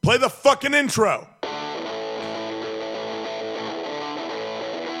Play the fucking intro.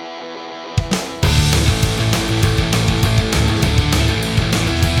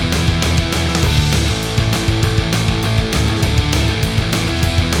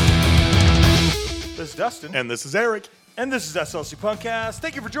 This is Dustin. And this is Eric. And this is SLC Punkcast.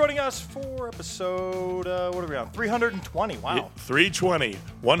 Thank you for joining us for episode, what are we on? 320. Wow. Yeah, 320.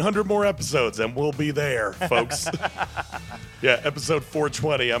 100 more episodes and we'll be there, folks. Yeah, episode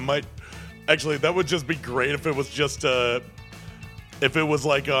 420. I might... Actually, that would just be great if it was just... if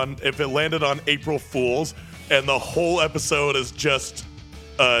it landed on April Fool's and the whole episode is just...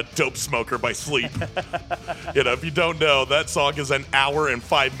 Dope Smoker by Sleep. If you don't know, that song is an hour and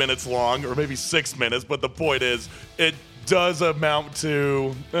 5 minutes long, or maybe 6 minutes, but the point is, it does amount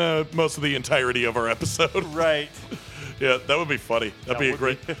to most of the entirety of our episode. Right. Yeah, that would be funny. That'd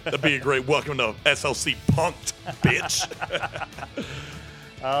be a great welcome to SLC Punked, bitch.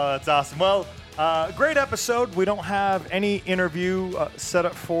 Oh, that's awesome. Well, great episode. We don't have any interview set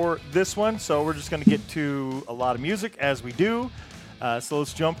up for this one, so we're just going to get to a lot of music as we do. So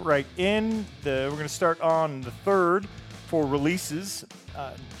let's jump right in. We're going to start on the 3rd for releases.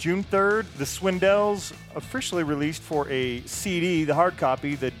 June 3rd, the Swindells officially released for a CD, the hard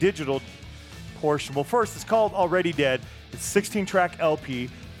copy, the digital portion. Well, first, it's called Already Dead. It's 16-track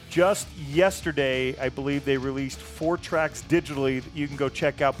LP. Just yesterday, I believe they released 4 tracks digitally that you can go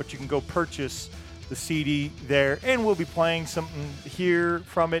check out, but you can go purchase the CD there. And we'll be playing something here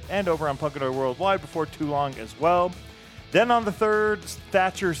from it and over on Punkador Worldwide before too long as well. Then on the 3rd,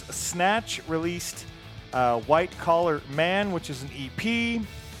 Thatcher's Snatch released White Collar Man, which is an EP.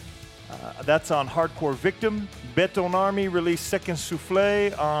 That's on Hardcore Victim. Beton Army released Second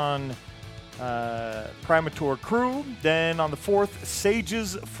Souffle on Primator Crew. Then on the 4th,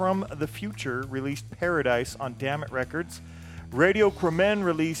 Sages from the Future released Paradise on Dammit Records. Radio Cremen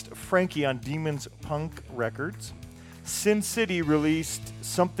released Frankie on Demons Punk Records. Sin City released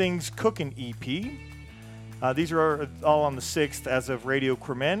Something's Cookin' EP. These are all on the 6th as of Radio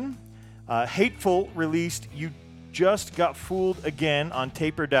Cremen. Hateful released You Just Got Fooled Again on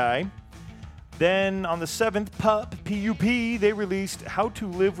Tape or Die. Then on the 7th, PUP, they released How to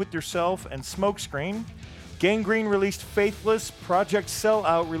Live With Yourself and Smokescreen. Gangrene released Faithless. Project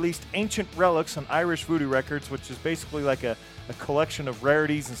Sellout released Ancient Relics on Irish Voodoo Records, which is basically like a collection of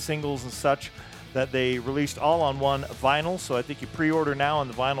rarities and singles and such that they released all on one vinyl. So I think you pre-order now, and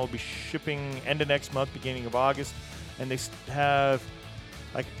the vinyl will be shipping end of next month, beginning of August. And they have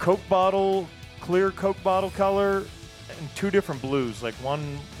like a Coke bottle, clear Coke bottle color, and 2 different blues. Like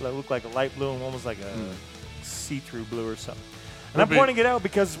one that looked like a light blue, and one was like a see-through blue or something. And I'm pointing it out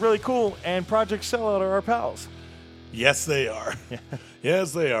because it's really cool, and Project Sellout are our pals. Yes, they are.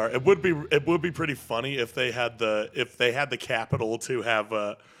 Yes, they are. It would be pretty funny if they had the capital to have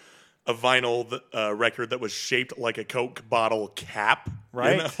a vinyl record that was shaped like a Coke bottle cap,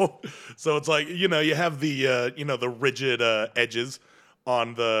 right? So it's like you have the the rigid edges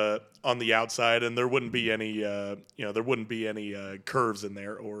on the outside, and there wouldn't be any curves in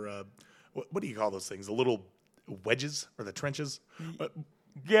there, or what do you call those things? The little wedges or the trenches?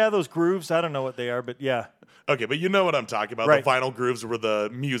 Yeah, those grooves. I don't know what they are, but yeah. Okay, but you know what I'm talking about. Right. The vinyl grooves where the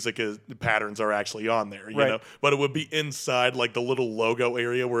music patterns are actually on there, you know? But it would be inside like the little logo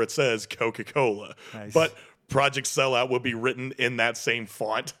area where it says Coca-Cola. Nice. But Project Sellout would be written in that same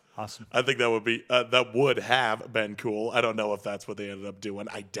font. Awesome. I think that would have been cool. I don't know if that's what they ended up doing.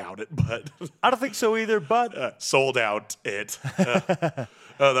 I doubt it, but... I don't think so either, but... sold out it. That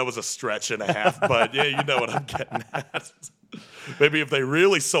was a stretch and a half, but yeah, you know what I'm getting at. Maybe if they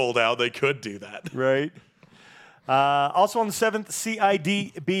really sold out, they could do that. Right. Also on the 7th,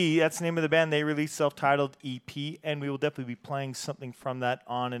 CIDB, that's the name of the band. They released self-titled EP, and we will definitely be playing something from that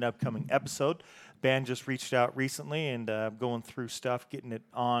on an upcoming episode. Band just reached out recently and going through stuff, getting it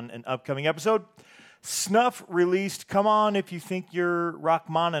on an upcoming episode. Snuff released Come On If You Think You're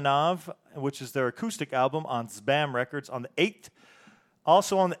Rachmaninoff, which is their acoustic album on Zbam Records on the 8th.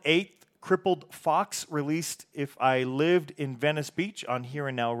 Also on the 8th, Crippled Fox released If I Lived in Venice Beach on Here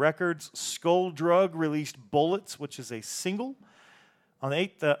and Now Records. Skull Drug released Bullets, which is a single. On the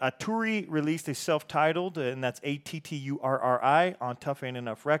 8th, Aturi released a self-titled, and that's Atturri on Tough Ain't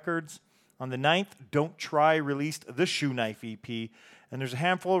Enough Records. On the 9th, Don't Try released the Shoe Knife EP. And there's a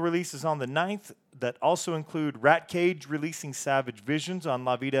handful of releases on the 9th that also include Rat Cage releasing Savage Visions on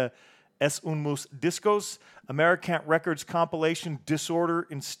La Vida Es Unmus Discos, Americant Records compilation Disorder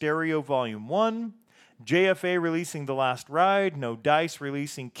in Stereo Volume 1, JFA releasing The Last Ride, No Dice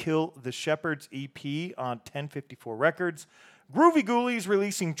releasing Kill the Shepherds EP on 1054 Records, Groovy Ghoulies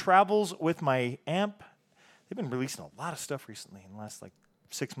releasing Travels with My Amp. They've been releasing a lot of stuff recently in the last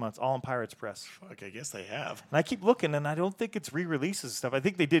 6 months, all on Pirates Press. Fuck, I guess they have. And I keep looking, and I don't think it's re-releases and stuff. I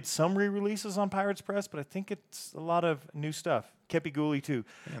think they did some re-releases on Pirates Press, but I think it's a lot of new stuff. Kepi Gooley, too.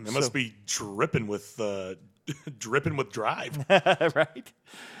 And they must be dripping with drive. Right?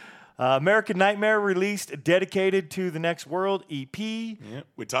 American Nightmare released Dedicated to the Next World EP. Yeah,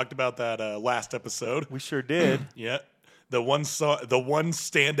 we talked about that last episode. We sure did. Yeah, the one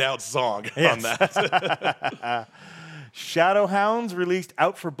standout song on that. Shadowhounds released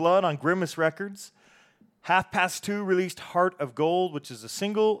Out for Blood on Grimace Records. Half Past Two released Heart of Gold, which is a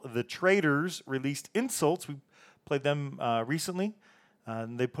single. The Traders released Insults. We played them recently.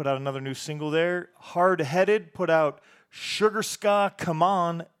 They put out another new single there. Hard Headed put out Sugar Ska Come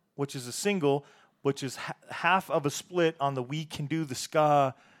On, which is a single, which is half of a split on the We Can Do the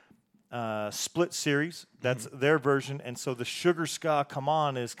Ska split series. That's their version. And so the Sugar Ska Come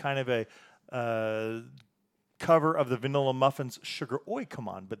On is kind of a cover of the Vanilla Muffins Sugar Oi Come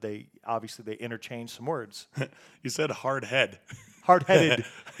On, but they interchange some words. You said hard head. Hard-headed.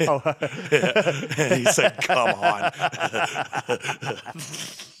 Oh. He said, come on.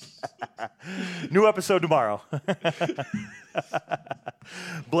 New episode tomorrow.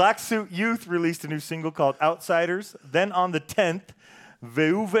 Black Suit Youth released a new single called Outsiders. Then on the 10th,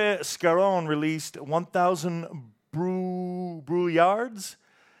 Veuve Scarron released 1,000 Brouillards.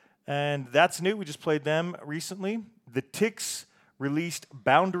 And that's new. We just played them recently. The Ticks released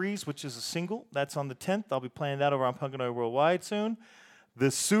Boundaries, which is a single. That's on the 10th. I'll be playing that over on Punkanoid Worldwide soon. The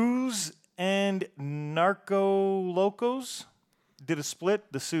Sues and Narco Locos did a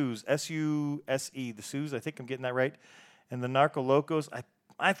split. The Sues, S-U-S-E, the Sues. I think I'm getting that right. And the Narco Locos,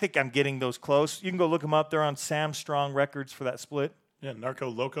 I think I'm getting those close. You can go look them up. They're on Sam Strong Records for that split. Yeah, Narco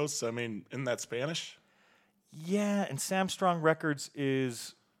Locos. I mean, isn't that Spanish? Yeah, and Sam Strong Records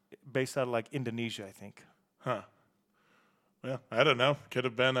is based out of like Indonesia, I think. Huh. Well, I don't know. Could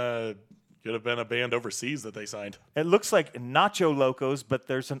have been a band overseas that they signed. It looks like Nacho Locos, but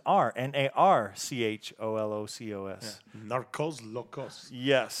there's an R, Narcholocos. Yeah. Narcos Locos.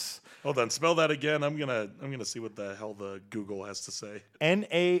 Yes. Hold on, spell that again. I'm gonna see what the hell the Google has to say.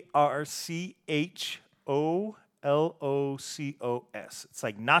 Narcholocos. It's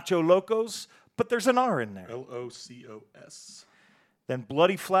like Nacho Locos, but there's an R in there. Locos. Then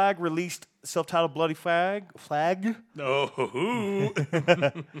Bloody Flag released self-titled Bloody Flag. Oh.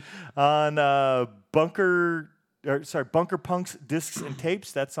 On Bunker Punks Discs and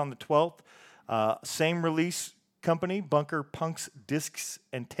Tapes. That's on the 12th. Same release company, Bunker Punks Discs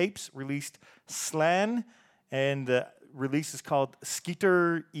and Tapes, released Slan, and the release is called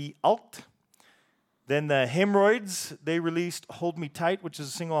Skeeter E Alt. Then the Hemorrhoids, they released Hold Me Tight, which is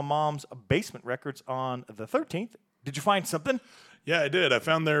a single on Mom's Basement Records on the 13th. Did you find something? Yeah, I did. I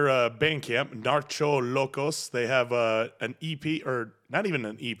found their Bandcamp, Narcho Locos. They have an EP, or not even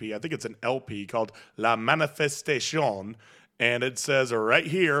an EP, I think it's an LP called La Manifestacion. And it says right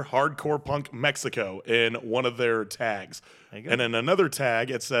here, Hardcore Punk Mexico in one of their tags. And in another tag,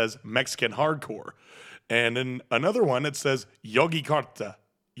 it says Mexican Hardcore. And in another one, it says Yogyakarta,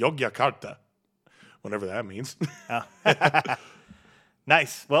 whatever that means.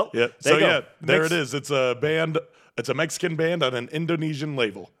 Nice. Well, yeah. There it is. It's a band. It's a Mexican band on an Indonesian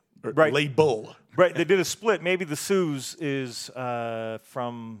label. Label. Right. They did a split. Maybe the Sues is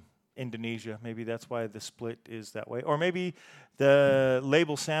from Indonesia. Maybe that's why the split is that way. Or maybe the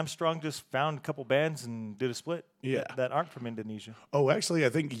label Sam Strong just found a couple bands and did a split that aren't from Indonesia. Oh, actually, I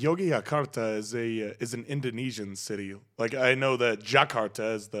think Yogyakarta is an Indonesian city. Like, I know that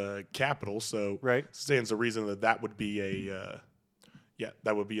Jakarta is the capital, so stands to reason that would be a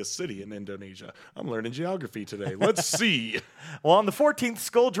city in Indonesia. I'm learning geography today. Let's see. Well, on the 14th,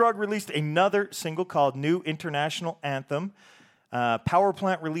 Skull Drug released another single called New International Anthem. Power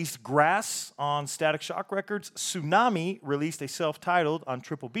Plant released Grass on Static Shock Records. Tsunami released a self-titled on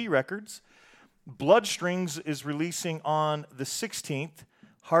Triple B Records. Bloodstrings is releasing on the 16th,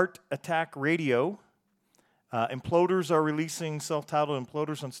 Heart Attack Radio. Imploders are releasing self-titled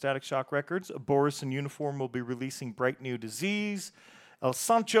Imploders on Static Shock Records. Boris in Uniform will be releasing Bright New Disease. El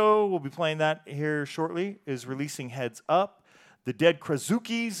Sancho, we'll be playing that here shortly, is releasing Heads Up. The Dead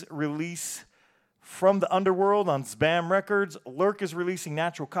Krasukis release From the Underworld on Zbam Records. Lurk is releasing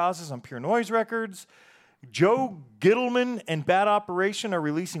Natural Causes on Pure Noise Records. Joe Gittleman and Bad Operation are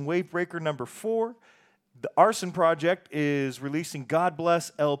releasing Wavebreaker number 4. The Arson Project is releasing God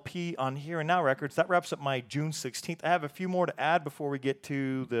Bless LP on Here and Now Records. That wraps up my June 16th. I have a few more to add before we get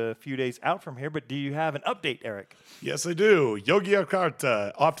to the few days out from here, but do you have an update, Eric? Yes, I do.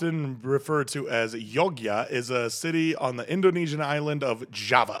 Yogyakarta, often referred to as Yogya, is a city on the Indonesian island of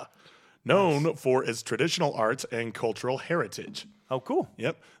Java. known for its traditional arts and cultural heritage. Oh, cool.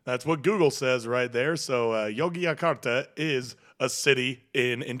 Yep, that's what Google says right there. So Yogyakarta is a city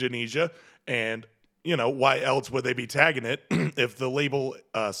in Indonesia, and why else would they be tagging it if the label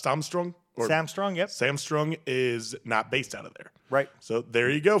Samstrung Samstrung is not based out of there? Right. So there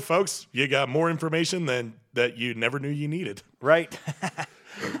you go, folks. You got more information than that you never knew you needed. Right.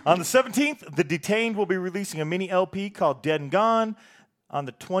 On the 17th, The Detained will be releasing a mini LP called Dead and Gone. On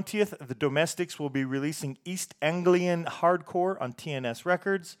the 20th, The Domestics will be releasing East Anglian Hardcore on TNS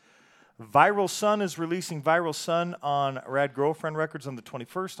Records. Viral Sun is releasing Viral Sun on Rad Girlfriend Records on the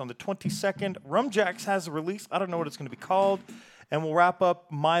 21st. On the 22nd, Rumjacks has a release. I don't know what it's going to be called. And we'll wrap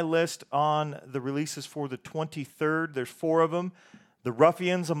up my list on the releases for the 23rd. There's 4 of them. The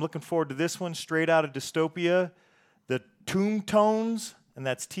Ruffians, I'm looking forward to this one, straight out of Dystopia. The Tomb Tones, and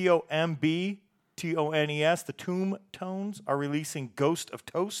that's TOMBTONES. The Tomb Tones are releasing Ghost of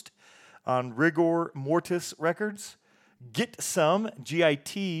Toast on Rigor Mortis Records. Get Some,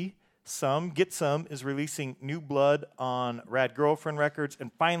 Get Some is releasing New Blood on Rad Girlfriend Records. And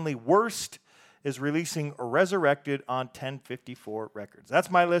finally, Worst is releasing Resurrected on 1054 Records.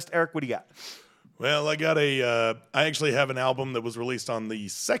 That's my list. Eric, what do you got? Well, I actually have an album that was released on the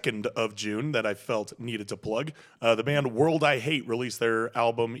 2nd of June that I felt needed to plug. The band World I Hate released their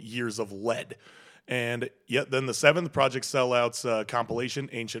album Years of Lead. And yet then the 7th, Project Sellout's compilation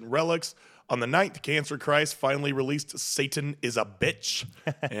Ancient Relics. On the 9th, Cancer Christ finally released Satan is a Bitch.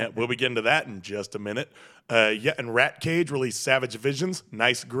 And we'll be getting to that in just a minute. And Rakede released Savage Visions.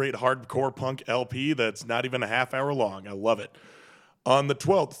 Nice, great hardcore punk LP that's not even a half hour long. I love it. On the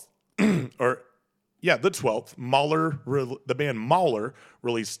 12th, the 12th, the band Mauler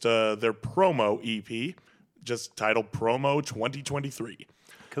released their promo EP, just titled Promo 2023.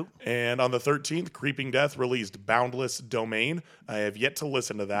 Cool. And on the 13th, Creeping Death released Boundless Domain. I have yet to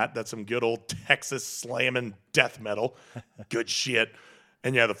listen to that. That's some good old Texas slamming death metal. Good shit.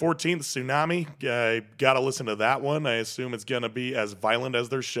 And yeah, the 14th, Tsunami. I got to listen to that one. I assume it's going to be as violent as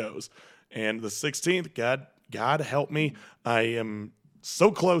their shows. And the 16th, God help me. I am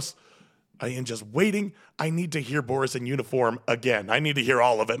so close. I am just waiting. I need to hear Boris in Uniform again. I need to hear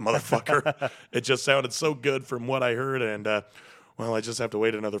all of it, motherfucker. It just sounded so good from what I heard. And, I just have to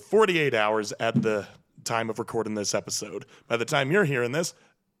wait another 48 hours at the time of recording this episode. By the time you're hearing this,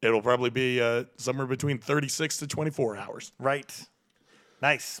 it'll probably be somewhere between 36 to 24 hours. Right.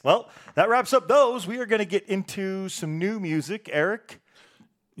 Nice. Well, that wraps up those. We are going to get into some new music. Eric,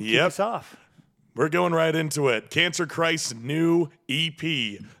 kick us off. We're going right into it. Cancer Christ's new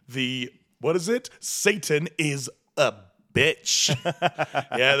EP. What is it? Satan is a Bitch.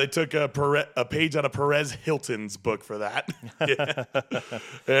 Yeah, they took a page out of Perez Hilton's book for that. Yeah.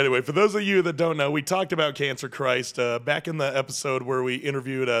 Anyway, for those of you that don't know, we talked about Cancer Christ back in the episode where we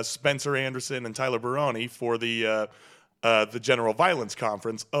interviewed Spencer Anderson and Tyler Baroni for the General Violence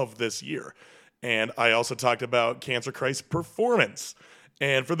Conference of this year. And I also talked about Cancer Christ's performance.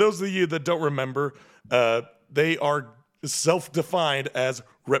 And for those of you that don't remember, they are self-defined as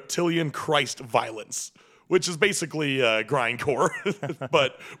reptilian Christ violence, which is basically grindcore,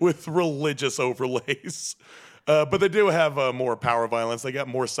 but with religious overlays. But they do have more power violence. They got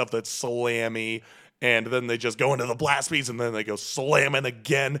more stuff that's slammy, and then they just go into the blast beats, and then they go slamming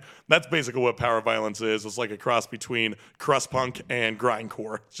again. That's basically what power violence is. It's like a cross between crust punk and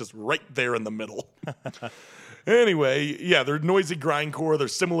grindcore. It's just right there in the middle. Anyway, yeah, they're noisy grindcore. They're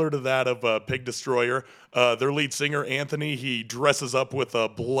similar to that of Pig Destroyer. Their lead singer, Anthony, he dresses up with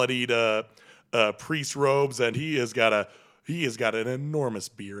bloodied priest robes, and he has got an enormous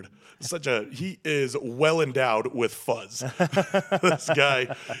beard. He is well endowed with fuzz. This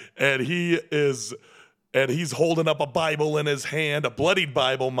guy, and he's holding up a Bible in his hand, a bloodied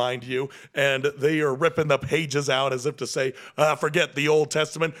Bible, mind you, and they are ripping the pages out as if to say, forget the Old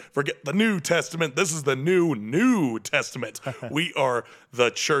Testament, forget the New Testament. This is the New Testament. We are the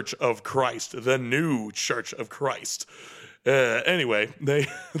Church of Christ, the new Church of Christ. Anyway, they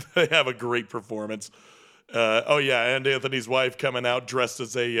have a great performance. And Anthony's wife coming out dressed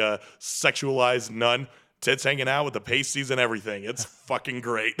as a sexualized nun, tits hanging out with the pasties and everything. It's fucking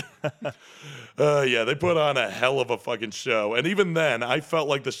great. They put on a hell of a fucking show. And even then, I felt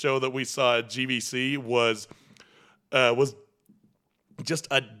like the show that we saw at GVC was just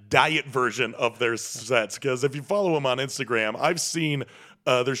a diet version of their sets. Because if you follow them on Instagram, I've seen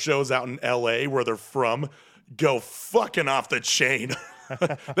their shows out in LA where they're from go fucking off the chain.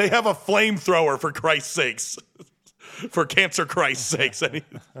 They have a flamethrower, for Christ's sakes. For Cancer Christ's sakes,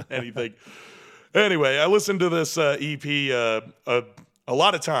 anything. Anyway, I listened to this EP a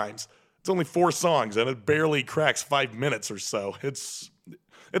lot of times. It's only 4 songs, and it barely cracks 5 minutes or so. It's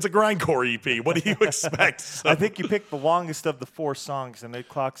It's a grindcore EP. What do you expect? I think you picked the longest of the 4 songs, and it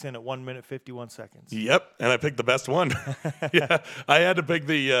clocks in at 1 minute 51 seconds. Yep, and I picked the best one. Yeah, I had to pick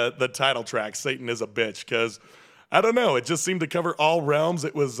the title track, "Satan is a Bitch," because I don't know, it just seemed to cover all realms.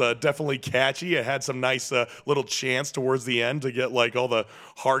 It was definitely catchy. It had some nice little chants towards the end to get like all the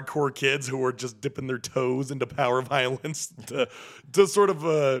hardcore kids who were just dipping their toes into power violence to sort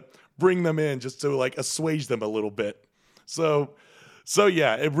of bring them in, just to like assuage them a little bit. So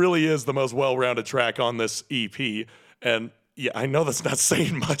yeah, it really is the most well-rounded track on this EP. And yeah, I know that's not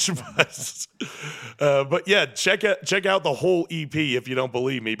saying much, but yeah, check out the whole EP if you don't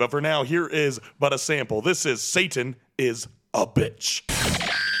believe me. But for now, here is but a sample. This is "Satan is a Bitch."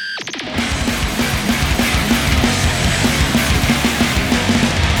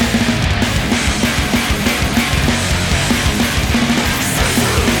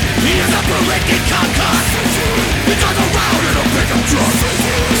 He is a wicked conquest. He goes around in a pickup truck.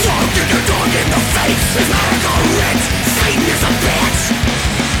 So kick your dog in the face. His miracle rich. Satan is a bitch.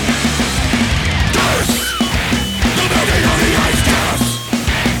 Curse. The building on the ice curse.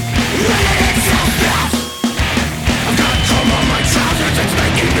 Let it itself death. I've got cum on my trousers. It's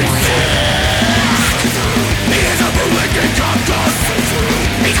making me sick. He is a wicked conquest.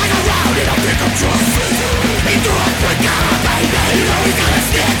 He goes around in a pickup truck. He threw a brick at a baby. You know he's gonna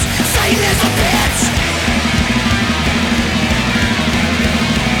snitch. Satan is a bitch.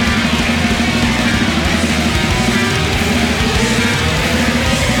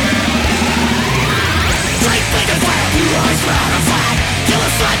 Kill a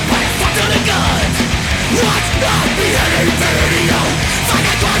slut, put a fuck on a gun. Watch not be any video. Find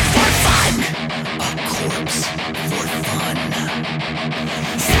a corpse for fun. A corpse for fun.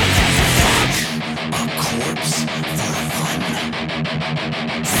 Fuck. A corpse for fun.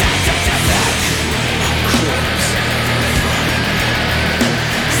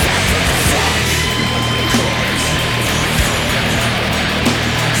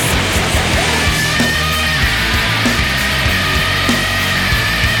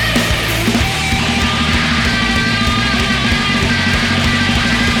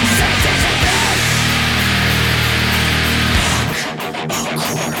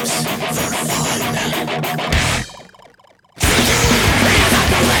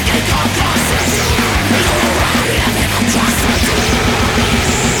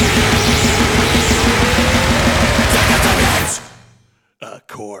 A corpse.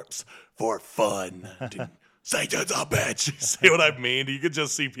 Corpse for fun. Satan's a bitch. See what I mean? You could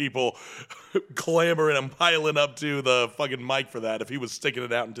just see people clamoring and piling up to the fucking mic for that if he was sticking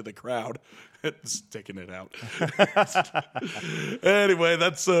it out into the crowd. Sticking it out. Anyway,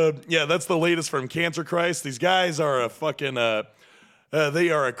 that's the latest from Cancer Christ. These guys are a fucking they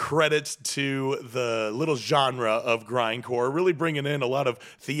are a credit to the little genre of grindcore, really bringing in a lot of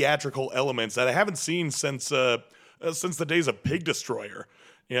theatrical elements that I haven't seen since the days of Pig Destroyer.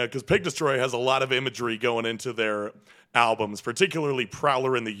 Yeah, because Pig Destroyer has a lot of imagery going into their albums, particularly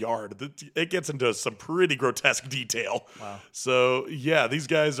Prowler in the Yard. It gets into some pretty grotesque detail. Wow. So, yeah, these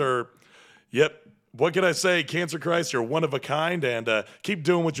guys are, yep, what can I say? Cancer Christ, you're one of a kind, and keep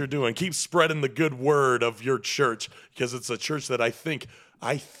doing what you're doing. Keep spreading the good word of your church, because it's a church that I think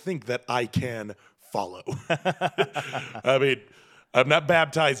that I can follow. I mean, I'm not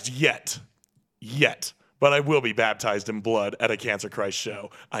baptized yet. But I will be baptized in blood at a Cancer Christ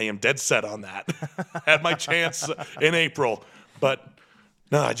show. I am dead set on that. Had my chance in April, but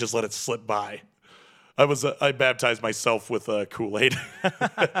no, I just let it slip by. I baptized myself with Kool-Aid.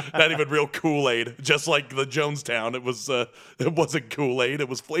 Not even real Kool-Aid, just like the Jonestown. It wasn't Kool-Aid, it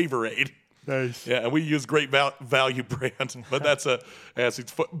was Flavor Aid. Nice. Yeah, and we use great value brand, but that's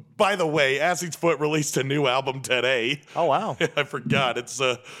Acid's Foot. By the way, Acid's Foot released a new album today. Oh, wow. I forgot. It's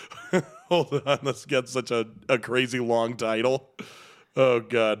hold on, this gets such a crazy long title. Oh,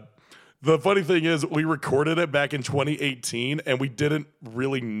 God. The funny thing is, we recorded it back in 2018, and we didn't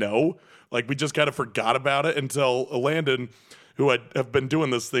really know. Like, we just kind of forgot about it until Landon, who I have been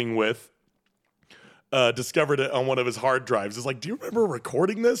doing this thing with, discovered it on one of his hard drives. It's like, do you remember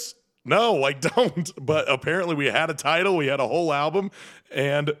recording this? No, I don't. But apparently we had a title. We had a whole album.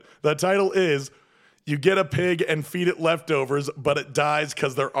 And the title is... You get a pig and feed it leftovers, but it dies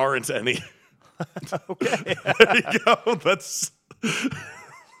because there aren't any. Okay. There you go. It's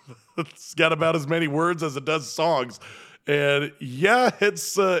got about as many words as it does songs. And yeah,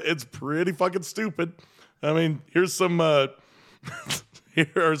 it's pretty fucking stupid. I mean, here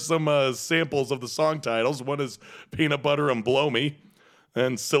are some samples of the song titles. One is Peanut Butter and Blow Me,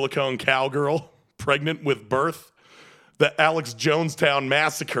 and Silicone Cowgirl, Pregnant with Birth, the Alex Jonestown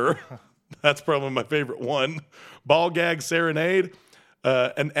Massacre. That's probably my favorite one. Ball Gag Serenade,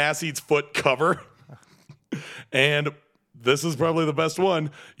 an Ass Eats Foot cover. And this is probably the best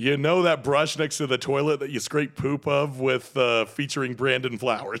one. You know that brush next to the toilet that you scrape poop of with featuring Brandon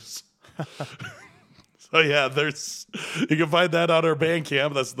Flowers. So yeah, you can find that on our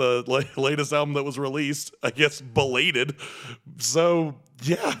Bandcamp. That's the latest album that was released. I guess belated. So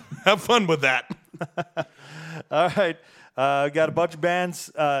yeah, have fun with that. All right. Got a bunch of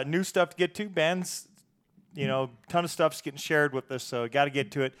bands, new stuff to get to. Bands, ton of stuff's getting shared with us, so got to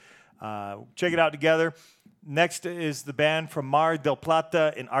get to it. Check it out together. Next is the band from Mar del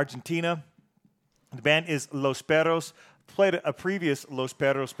Plata in Argentina. The band is Los Perros. Played a previous Los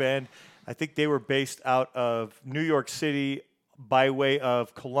Perros band. I think they were based out of New York City by way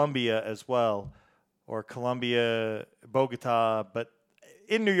of Colombia as well, or Colombia, Bogota, but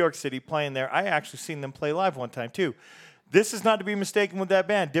in New York City playing there. I actually seen them play live one time too. This is not to be mistaken with that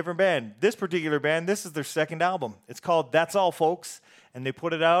band, different band. This particular band, this is their second album. It's called That's All, Folks, and they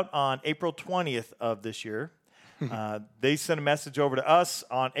put it out on April 20th of this year. They sent a message over to us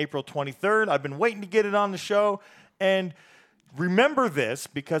on April 23rd. I've been waiting to get it on the show, and remember this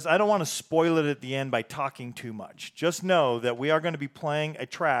because I don't want to spoil it at the end by talking too much. Just know that we are going to be playing a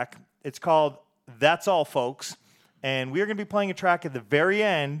track. It's called That's All, Folks, and we are going to be playing a track at the very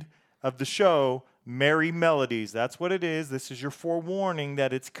end of the show, Merry Melodies. That's what it is. This is your forewarning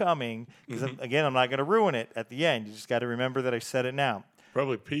that it's coming. Because, again, I'm not going to ruin it at the end. You just got to remember that I said it now.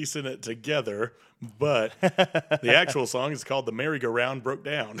 Probably piecing it together, but the actual song is called The Merry-Go-Round Broke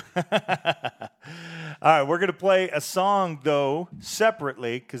Down. All right, we're going to play a song, though,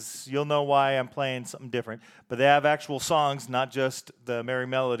 separately, because you'll know why I'm playing something different. But they have actual songs, not just the Merry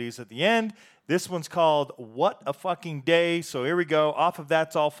Melodies at the end. This one's called What a Fucking Day. So here we go. Off of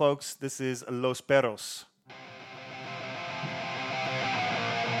That's All, Folks. This is Los Perros.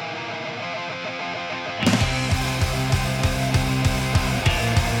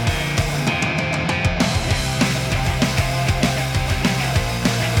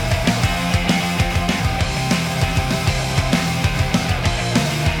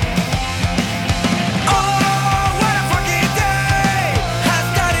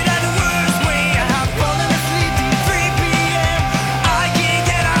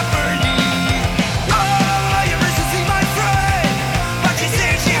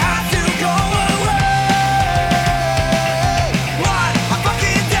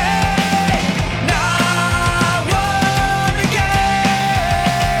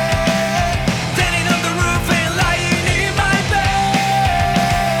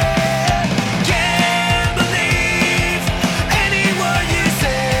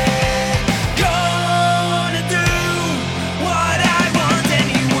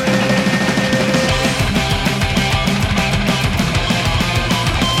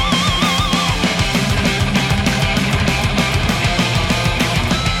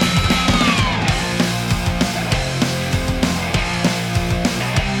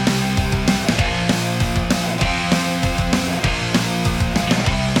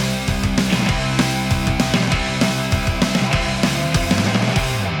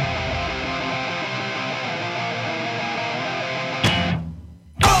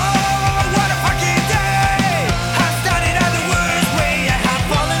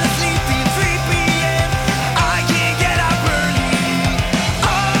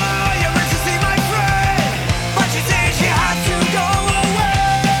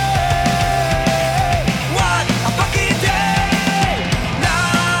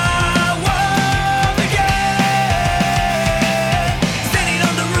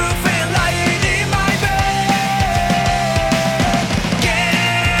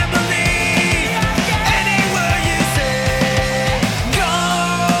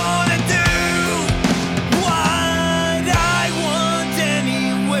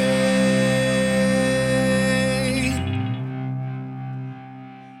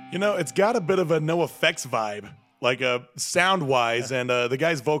 It's got a bit of a No Effects vibe, like sound-wise, and the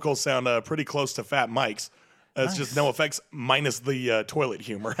guy's vocals sound pretty close to Fat Mike's. It's just No Effects minus the toilet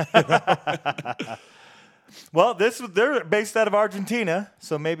humor. Well, they're based out of Argentina,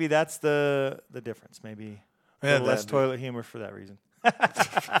 so maybe that's the difference. Maybe a little less toilet humor for that reason.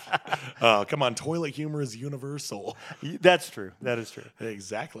 Oh, come on. Toilet humor is universal. That's true. That is true.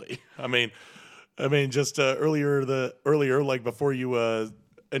 Exactly. I mean, just earlier, like before you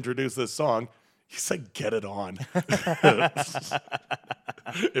introduced this song, you said, "Get it on."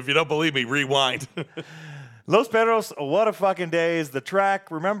 If you don't believe me, rewind. Los Perros, What a Fucking Day is the track.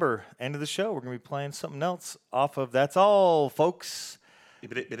 Remember, end of the show, we're going to be playing something else off of That's All, Folks.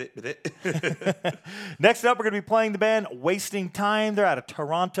 Next up, we're going to be playing the band Wasting Time. They're out of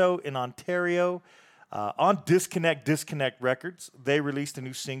Toronto in Ontario. On Disconnect Records, they released a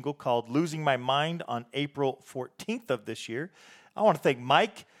new single called Losing My Mind on April 14th of this year. I want to thank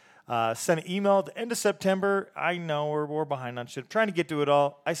Mike. Sent an email at the end of September. I know we're behind on shit. I'm trying to get to it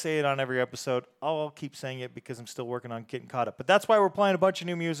all. I say it on every episode. I'll keep saying it because I'm still working on getting caught up. But that's why we're playing a bunch of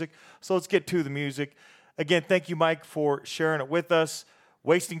new music. So let's get to the music. Again, thank you, Mike, for sharing it with us.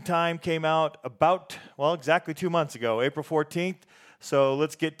 Wasting Time came out exactly 2 months ago, April 14th. So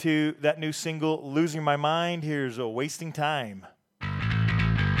let's get to that new single, Losing My Mind. Here's a Wasting Time.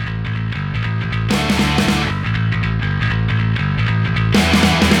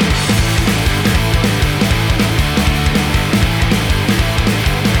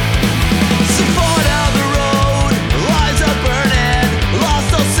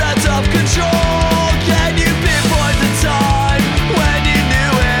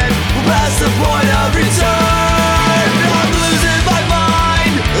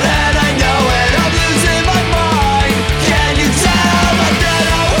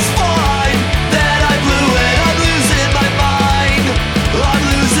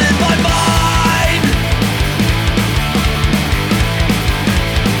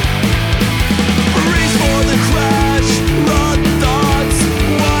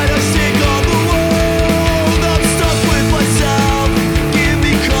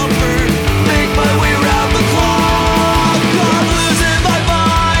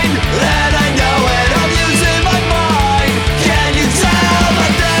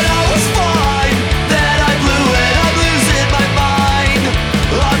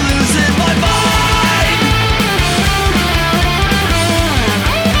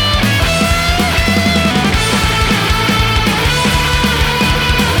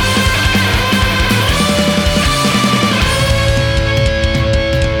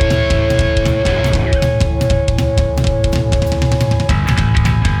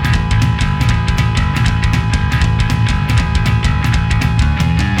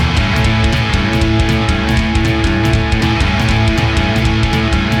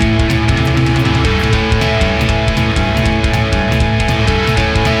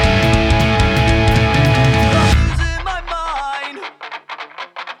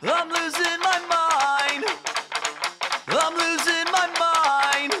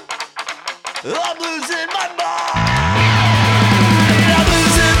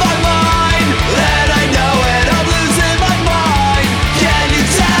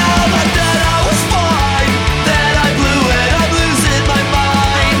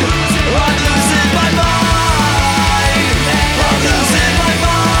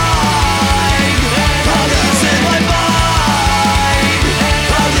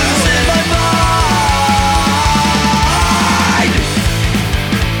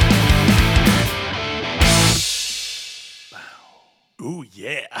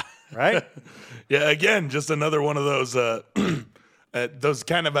 Right? Yeah, again, just another one of those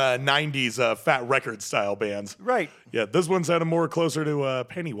kind of 90s fat record style bands. Right. Yeah, this one sounded more closer to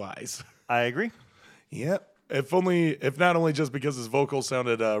Pennywise. I agree. Yep. If not only just because his vocals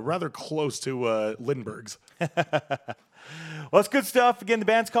sounded rather close to Lindbergh's. Well, it's good stuff. Again, the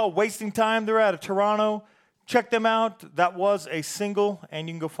band's called Wasting Time. They're out of Toronto. Check them out. That was a single, and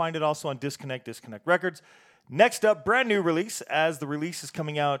you can go find it also on Disconnect Records. Next up, brand new release, as the release is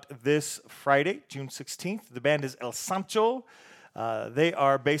coming out this Friday, June 16th. The band is El Sancho. They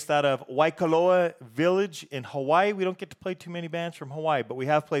are based out of Waikoloa Village in Hawaii. We don't get to play too many bands from Hawaii, but we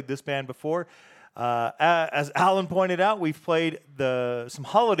have played this band before. As Alan pointed out, we've played some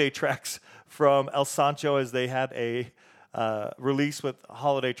holiday tracks from El Sancho, as they had a release with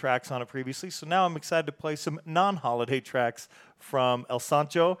holiday tracks on it previously. So now I'm excited to play some non-holiday tracks from El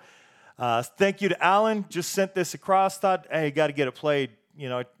Sancho. Thank you to Alan. Just sent this across. Thought, hey, got to get it played. You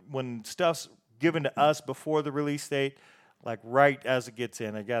know, when stuff's given to us before the release date, like right as it gets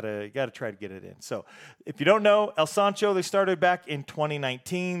in, I gotta try to get it in. So, if you don't know, El Sancho, they started back in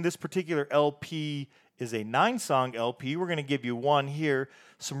 2019. This particular LP is a 9-song LP. We're gonna give you one here.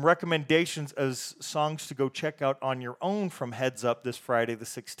 Some recommendations as songs to go check out on your own from Heads Up this Friday the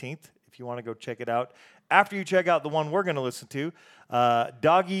 16th. If you want to go check it out. After you check out the one we're going to listen to,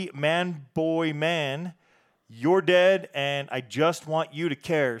 Doggy Man Boy Man, You're Dead, and I Just Want You to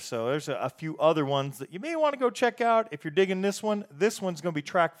Care. So there's a few other ones that you may want to go check out. If you're digging this one's going to be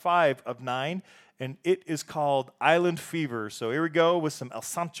track 5 of 9, and it is called Island Fever. So here we go with some El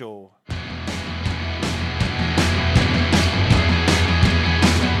Sancho.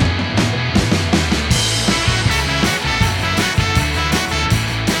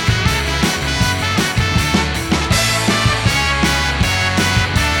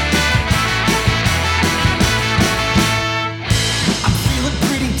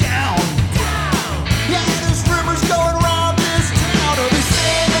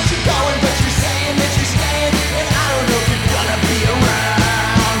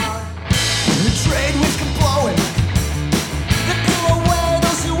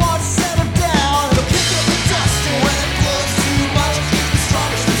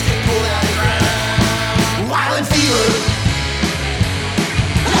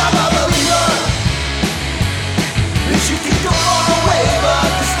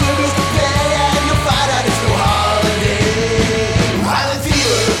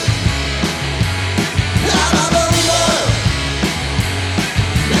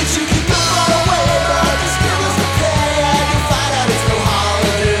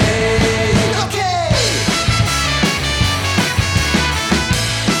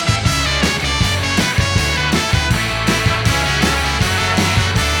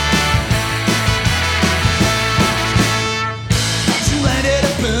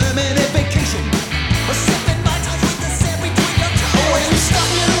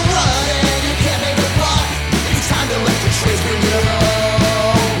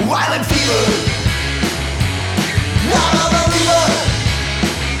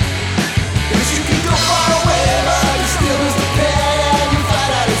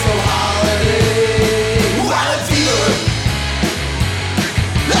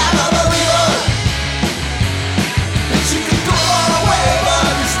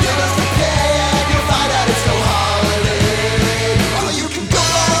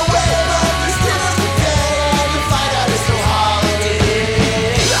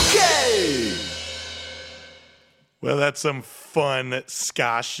 That's some fun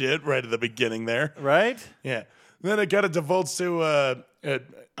ska shit right at the beginning there. Right? Yeah. Then it kind of devolves to,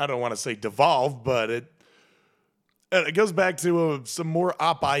 I don't want to say devolve, but it goes back to some more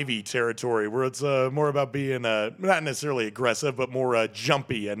Op Ivy territory where it's more about being not necessarily aggressive, but more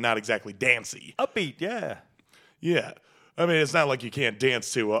jumpy and not exactly dancey. Upbeat, yeah. Yeah. I mean, it's not like you can't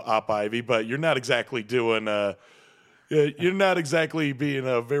dance to Op Ivy, but you're not exactly doing, you're not exactly being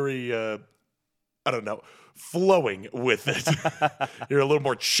a very, I don't know, flowing with it. You're a little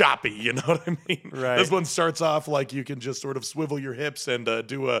more choppy, you know what I mean? Right. This one starts off like you can just sort of swivel your hips and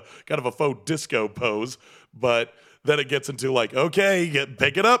do a kind of a faux disco pose, but then it gets into like, okay,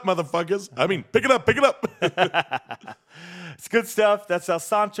 pick it up, motherfuckers. I mean, pick it up, pick it up. It's good stuff. That's how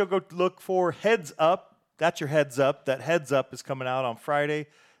Sancho. Go look for Heads Up. That's your Heads Up. That Heads Up is coming out on Friday,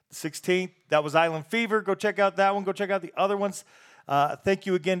 the 16th. That was Island Fever. Go check out that one. Go check out the other ones. Thank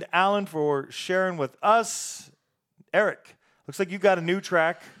you again to Alan for sharing with us. Eric, looks like you got a new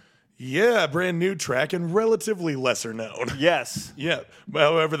track. Yeah, brand new track and relatively lesser known. Yes. Yeah.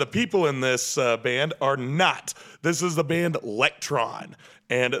 However, the people in this band are not. This is the band Lektron,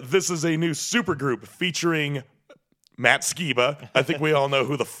 and this is a new supergroup featuring Matt Skiba. I think we all know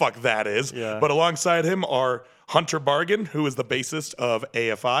who the fuck that is. Yeah. But alongside him are Hunter Bargain, who is the bassist of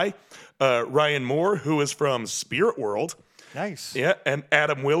AFI, Ryan Moore, who is from Spirit World. Nice. Yeah, and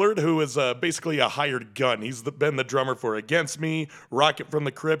Adam Willard, who is basically a hired gun. He's been the drummer for Against Me, Rocket from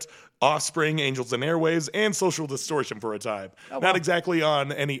the Crypt, Offspring, Angels and Airwaves, and Social Distortion for a time. Oh, wow. Not exactly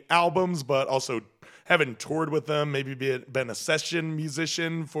on any albums, but also having toured with them, maybe been a session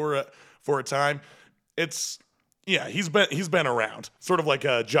musician for a time. He's been around, sort of like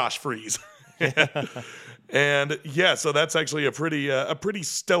Josh Freese. And yeah, so that's actually a pretty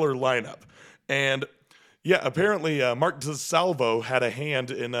stellar lineup. And yeah, apparently Mark DeSalvo had a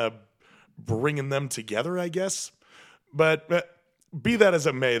hand in bringing them together, I guess. But be that as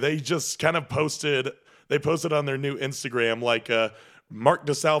it may, they just kind of posted on their new Instagram like Mark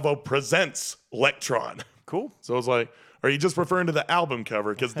DeSalvo presents Lektron. Cool. So I was like, are you just referring to the album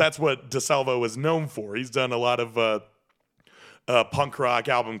cover? Because that's what DeSalvo is known for. He's done a lot of punk rock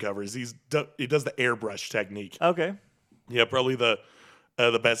album covers. He does the airbrush technique. Okay. Yeah, probably the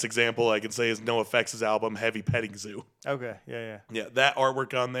best example I can say is NoFX's album Heavy Petting Zoo. Okay. Yeah. Yeah, that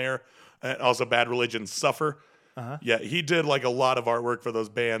artwork on there, and also Bad Religion Suffer. Uh-huh. Yeah, he did like a lot of artwork for those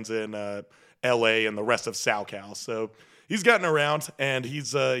bands in L.A. and the rest of SoCal. So he's gotten around, and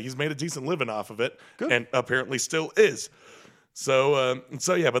he's made a decent living off of it. Good. And apparently still is. So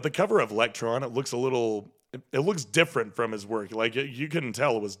yeah, but the cover of Lektron, it looks different from his work. Like you couldn't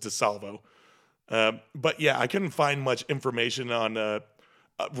tell it was DeSalvo. But yeah, I couldn't find much information on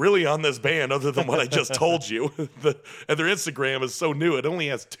really on this band other than what I just told you. And their Instagram is so new; it only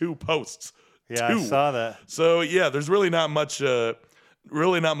has 2 posts. Yeah, 2. I saw that. So yeah, there's really not much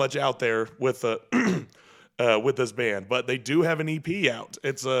out there with with this band. But they do have an EP out.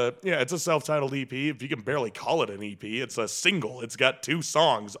 It's a self-titled EP. If you can barely call it an EP, it's a single. It's got 2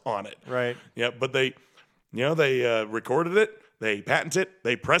 songs on it. Right. Yeah, but they recorded it. They patented it,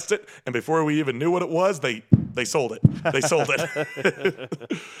 they pressed it, and before we even knew what it was, they sold it. They sold it.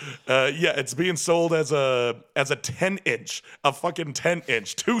 Yeah, it's being sold as a 10-inch, a fucking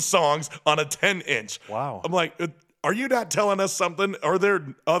 10-inch, 2 songs on a 10-inch. Wow. I'm like, are you not telling us something? Are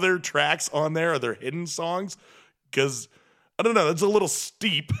there other tracks on there? Are there hidden songs? Because I don't know, that's a little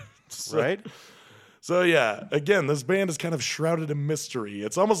steep. Right. So yeah, again, this band is kind of shrouded in mystery.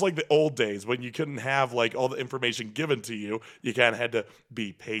 It's almost like the old days when you couldn't have like all the information given to you. You kind of had to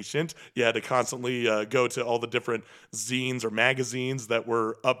be patient. You had to constantly go to all the different zines or magazines that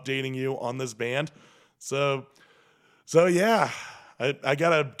were updating you on this band. So yeah, I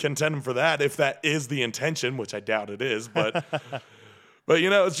gotta contend them for that if that is the intention, which I doubt it is, but. But,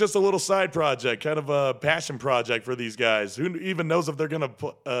 it's just a little side project, kind of a passion project for these guys. Who even knows if they're going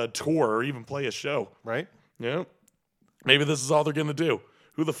to tour or even play a show? Right. Maybe this is all they're going to do.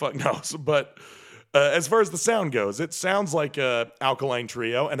 Who the fuck knows? But as far as the sound goes, it sounds like Alkaline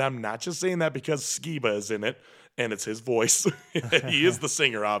Trio. And I'm not just saying that because Skiba is in it and it's his voice. He is the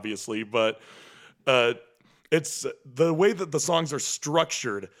singer, obviously. But it's the way that the songs are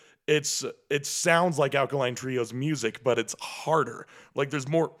structured. It sounds like Alkaline Trio's music, but it's harder. Like there's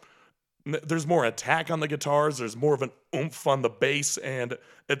more attack on the guitars. There's more of an oomph on the bass, and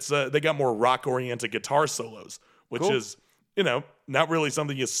it's they got more rock-oriented guitar solos, which Cool. is not really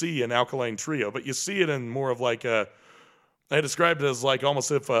something you see in Alkaline Trio, but you see it in more of like a I described it as like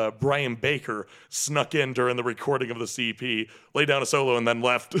almost if Brian Baker snuck in during the recording of the CP, laid down a solo, and then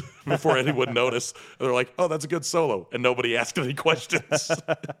left before anyone noticed. And they're like, "Oh, that's a good solo," and nobody asked any questions.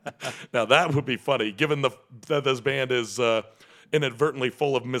 Now that would be funny, given that this band is inadvertently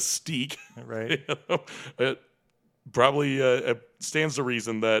full of mystique. Right. It probably stands to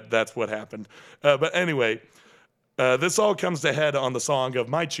reason that that's what happened. But anyway, this all comes to head on the song of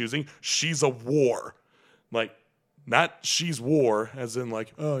my choosing, "She's a War." Like, not "she's war," as in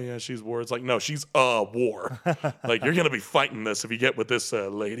like, oh yeah, she's war. It's like, no, she's a war. Like, you're going to be fighting this if you get with this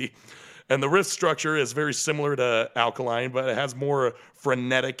lady. And the riff structure is very similar to Alkaline, but it has more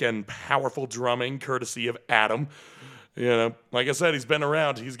frenetic and powerful drumming, courtesy of Adam. You know, like I said, he's been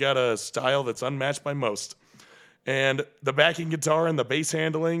around. He's got a style that's unmatched by most. And the backing guitar and the bass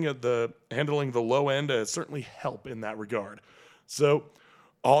handling the low end certainly help in that regard. So,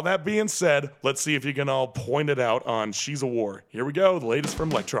 all that being said, let's see if you can all point it out on "She's a War." Here we go, the latest from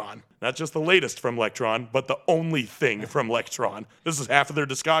Lektron. Not just the latest from Lektron, but the only thing from Lektron. This is half of their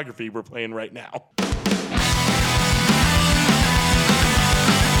discography we're playing right now.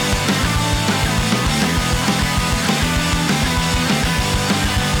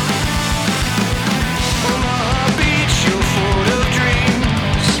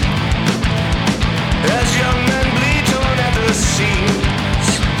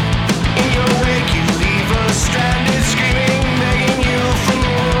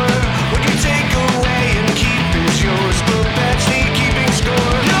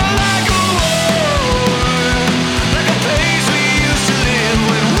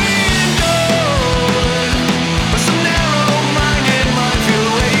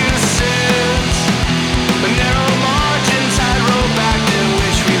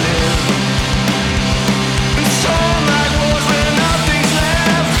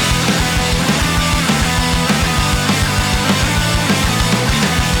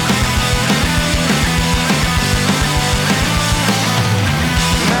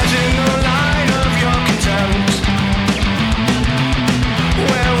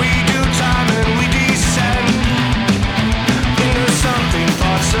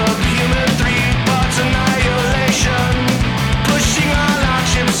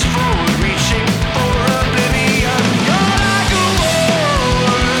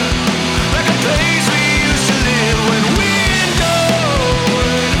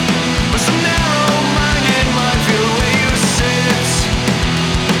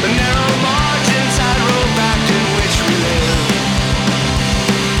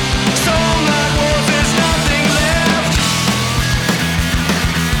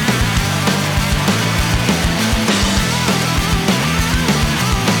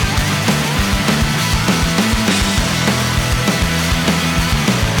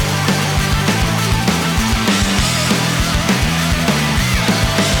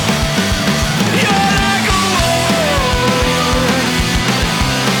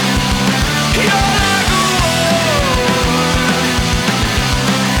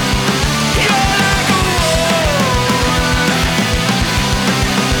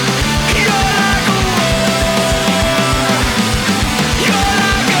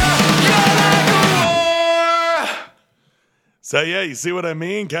 So yeah, you see what I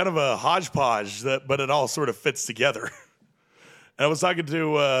mean? Kind of a hodgepodge, but it all sort of fits together. And I was talking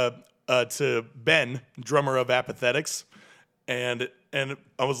to Ben, drummer of Apathetics, and I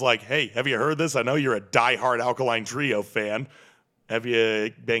was like, "Hey, have you heard this? I know you're a diehard Alkaline Trio fan. Have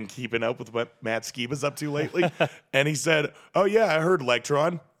you been keeping up with what Matt Skiba's up to lately?" And he said, "Oh yeah, I heard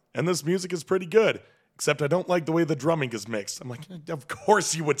Lektron, and this music is pretty good. Except I don't like the way the drumming is mixed." I'm like, of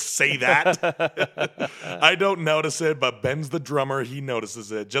course you would say that. I don't notice it, but Ben's the drummer. He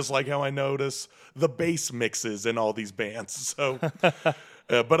notices it, just like how I notice the bass mixes in all these bands. So,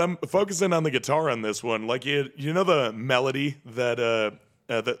 but I'm focusing on the guitar on this one. Like, you know the melody that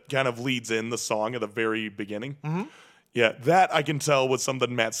kind of leads in the song at the very beginning? Mm-hmm. Yeah, that I can tell was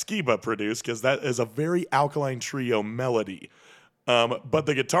something Matt Skiba produced, because that is a very Alkaline Trio melody. But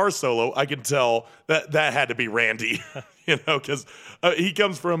the guitar solo, I can tell that had to be Randy, because he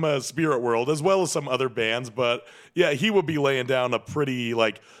comes from a Spirit World as well as some other bands. But yeah, he would be laying down a pretty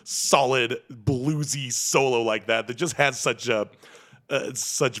solid bluesy solo like that just has such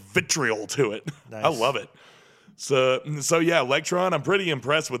vitriol to it. Nice. I love it. So yeah, Lektron. I'm pretty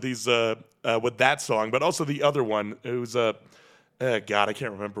impressed with these with that song, but also the other one. It was God, I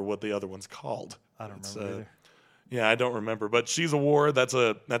can't remember what the other one's called. I don't remember either. Yeah, I don't remember, but "She's a War," that's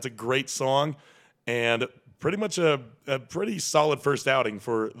a great song, and pretty much a pretty solid first outing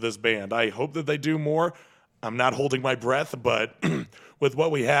for this band. I hope that they do more. I'm not holding my breath, but with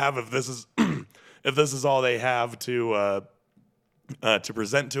what we have, if this is all they have to to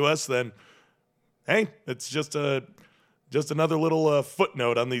present to us, then hey, it's just another little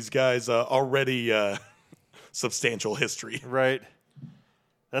footnote on these guys' already substantial history. Right.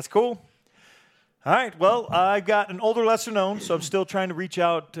 That's cool. All right. Well, I've got an older, lesser known, so I'm still trying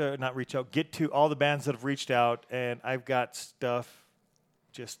to get to all the bands that have reached out, and I've got stuff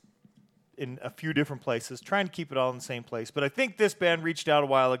just in a few different places, trying to keep it all in the same place. But I think this band reached out a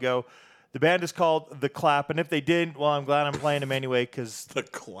while ago. The band is called The Clap, and if they didn't, well, I'm glad I'm playing them anyway, because... The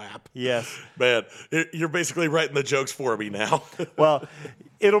Clap? Yes. Man, you're basically writing the jokes for me now. Well,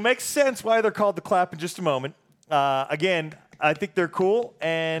 it'll make sense why they're called The Clap in just a moment. Again, I think they're cool,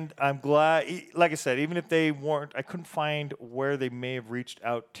 and I'm glad, like I said, even if they weren't, I couldn't find where they may have reached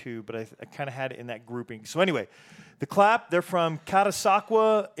out to, but I kind of had it in that grouping. So anyway, The Clap, they're from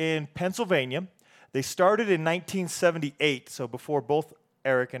Catasauqua in Pennsylvania. They started in 1978, so before both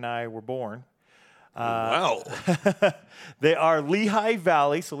Eric and I were born. Wow. They are Lehigh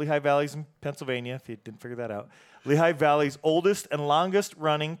Valley, so Lehigh Valley's in Pennsylvania, if you didn't figure that out. Lehigh Valley's oldest and longest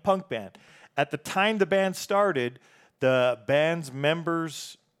running punk band. At the time the band started, the band's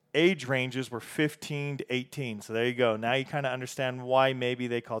members' age ranges were 15 to 18. So there you go. Now you kind of understand why maybe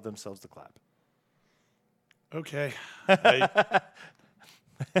they called themselves The Clap. Okay.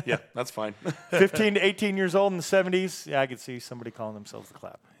 Yeah, that's fine. 15 to 18 years old in the 70s. Yeah, I could see somebody calling themselves The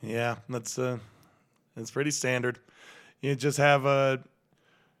Clap. Yeah, that's pretty standard. You just have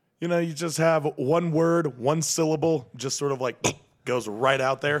one word, one syllable, just sort of like goes right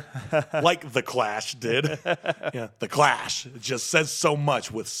out there, like The Clash did. Yeah, The Clash. It just says so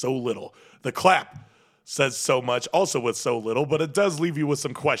much with so little. The Clap says so much also with so little, but it does leave you with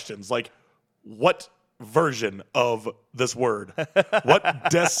some questions, like what version of this word?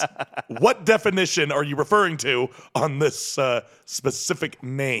 What definition are you referring to on this specific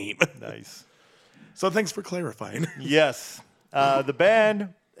name? Nice. So thanks for clarifying. Yes. The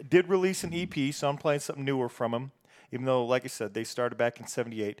band did release an EP, so I'm playing something newer from them. Even though, like I said, they started back in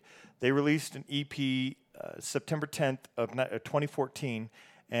 78. They released an EP September 10th of 2014,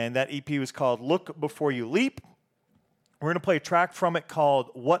 and that EP was called Look Before You Leap. We're going to play a track from it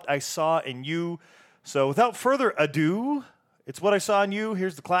called What I Saw in You. So without further ado, it's What I Saw in You.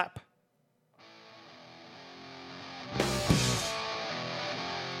 Here's The Clap.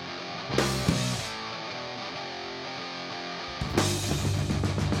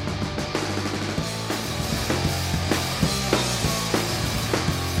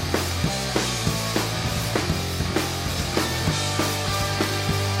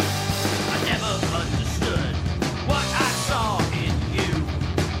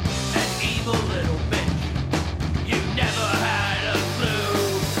 Evil little bitch, you never had a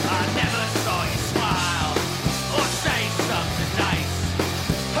clue. I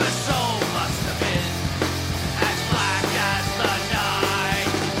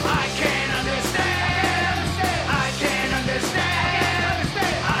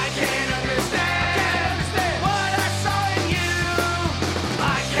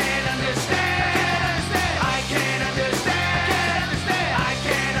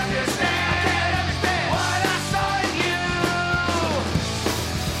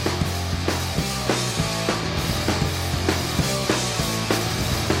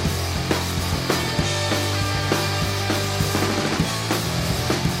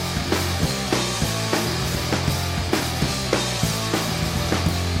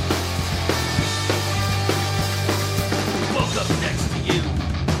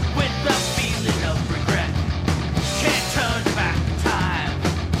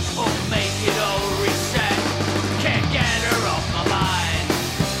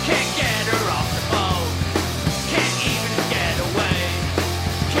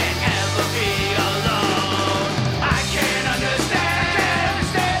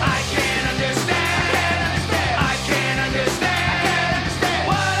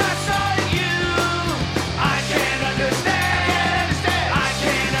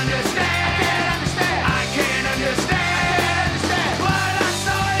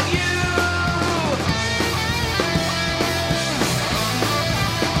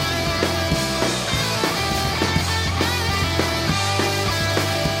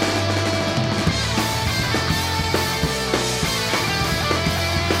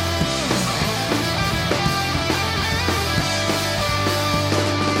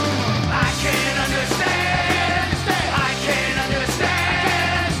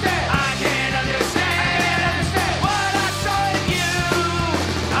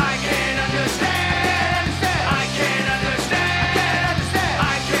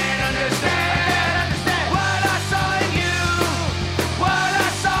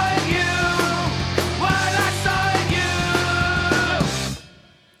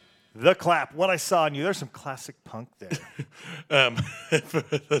The Clap, What I Saw in You. There's some classic punk there.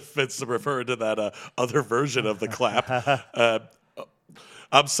 If it's referring to that other version of The Clap,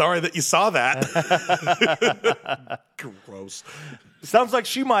 I'm sorry that you saw that. Gross. Sounds like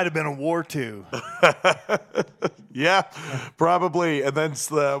she might have been a war too. Yeah, probably. And then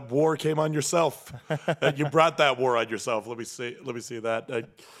the war came on yourself. You brought that war on yourself. Let me see that.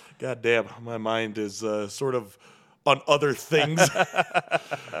 God damn, my mind is sort of on other things.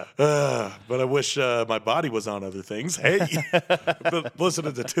 But I wish my body was on other things. Hey, but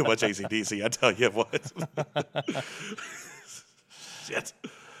listening to too much AC/DC, I tell you what. Shit.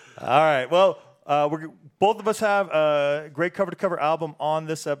 All right. Well, both of us have a great cover-to-cover album on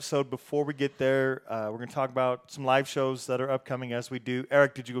this episode. Before we get there, we're going to talk about some live shows that are upcoming as we do.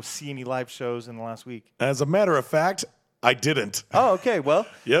 Eric, did you go see any live shows in the last week? As a matter of fact, I didn't. Oh, okay. Well,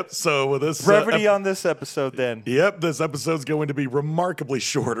 Yep. So with this brevity on this episode then. Yep, this episode's going to be remarkably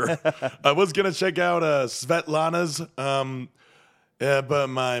shorter. I was going to check out Svetlana's, but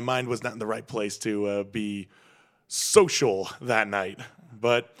my mind was not in the right place to be social that night.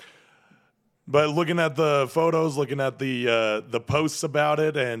 But looking at the photos, looking at the posts about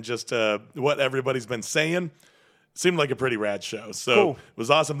it, and just what everybody's been saying, seemed like a pretty rad show. So cool. It was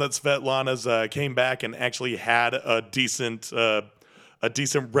awesome that Svetlana's came back and actually had a decent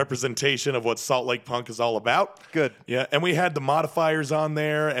representation of what Salt Lake Punk is all about. Good. Yeah, and we had the Modifiers on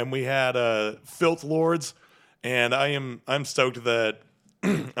there, and we had Filth Lords, and I'm stoked that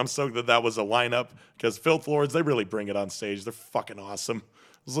that was a lineup, because Filth Lords, they really bring it on stage. They're fucking awesome.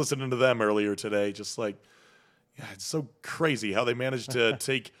 I was listening to them earlier today, just like, yeah, it's so crazy how they managed to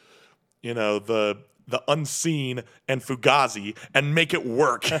take, the unseen and Fugazi and make it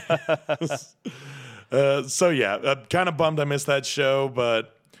work. So yeah, I'm kind of bummed I missed that show,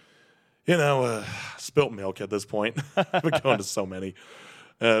 but spilt milk at this point. I've been going to so many.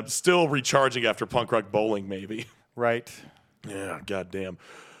 Still recharging after punk rock bowling, maybe. Right. Yeah, goddamn.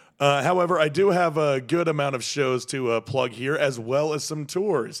 However, I do have a good amount of shows to plug here, as well as some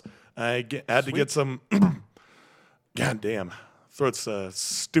tours. I had to get some. Goddamn, throat's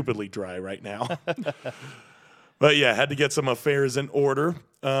stupidly dry right now. But yeah, had to get some affairs in order.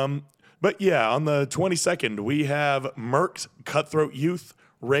 But yeah, on the 22nd, we have Mercs, Cutthroat Youth,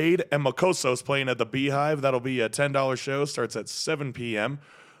 Raid, and Makosos playing at the Beehive. That'll be a $10 show. Starts at 7 p.m.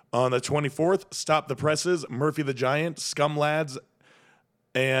 On the 24th, Stop the Presses, Murphy the Giant, Scum Lads,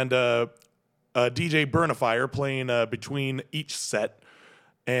 and DJ Burnifier playing between each set.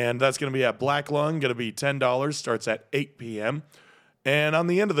 And that's going to be at Black Lung, going to be $10, starts at 8 p.m. And on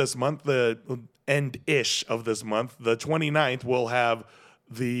the end of this month, the end-ish of this month, the 29th, we'll have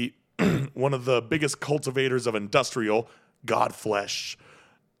the one of the biggest cultivators of industrial, Godflesh,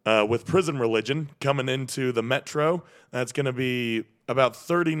 with Prison Religion coming into the Metro. That's going to be about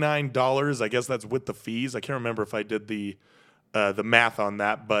 $39. I guess that's with the fees. I can't remember if I did the math on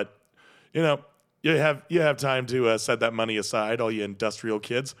that, but you have time to set that money aside, all you industrial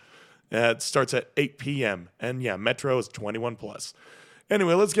kids. It starts at 8 p.m. And yeah, Metro is 21 plus.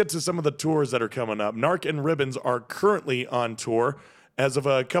 Anyway, let's get to some of the tours that are coming up. Narc and Ribbons are currently on tour. As of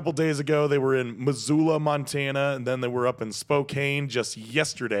a couple days ago, they were in Missoula, Montana, and then they were up in Spokane just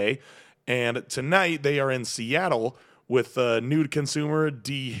yesterday. And tonight they are in Seattle with Nude Consumer,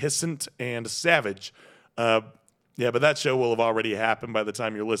 Dehiscent, and Savage. Yeah, but that show will have already happened by the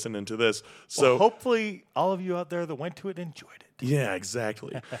time you're listening to this. So hopefully all of you out there that went to it enjoyed it. Yeah,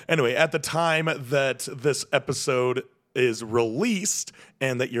 exactly. Anyway, at the time that this episode is released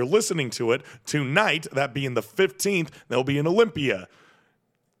and that you're listening to it, tonight, that being the 15th, they'll be in Olympia.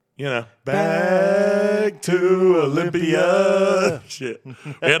 Back to Olympia. Shit. We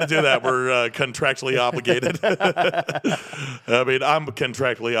had to do that. We're contractually obligated. I mean, I'm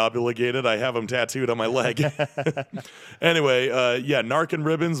contractually obligated. I have them tattooed on my leg. Anyway, Narc and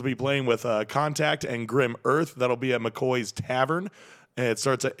Ribbons will be playing with Contact and Grim Earth. That'll be at McCoy's Tavern. It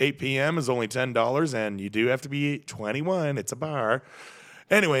starts at 8 p.m. It's only $10, and you do have to be 21. It's a bar.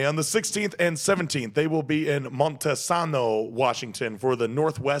 Anyway, on the 16th and 17th, they will be in Montesano, Washington for the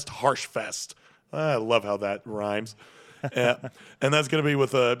Northwest Harsh Fest. I love how that rhymes. And that's going to be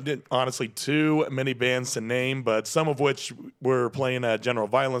with, honestly, too many bands to name, but some of which were playing at General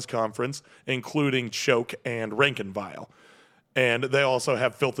Violence Conference, including Choke and Rank and Vile. And they also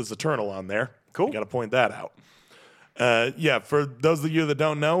have Filth is Eternal on there. Cool. Got to point that out. For those of you that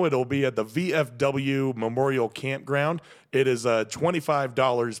don't know, it'll be at the VFW Memorial Campground. It is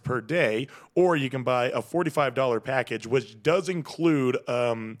 $25 per day, or you can buy a $45 package, which does include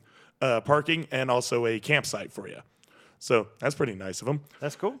parking and also a campsite for you. So that's pretty nice of them.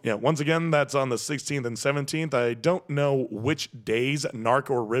 That's cool. Yeah, once again, that's on the 16th and 17th. I don't know which days Narc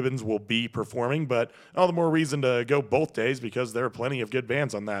or Ribbons will be performing, but all the more reason to go both days because there are plenty of good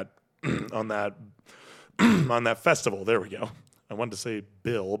bands on that on that on that festival. There we go. I wanted to say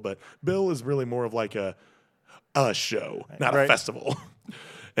bill, but bill is really more of like a show, not a festival.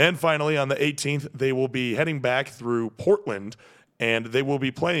 And finally, on the 18th, they will be heading back through Portland, and they will be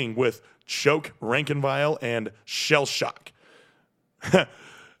playing with Choke, Rank and Vile, and Shell Shock.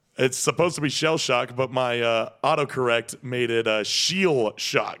 It's supposed to be Shell Shock, but my autocorrect made it Sheel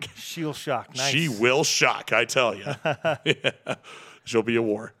Shock. Sheel Shock, nice. She will shock, I tell you. Yeah. She'll be a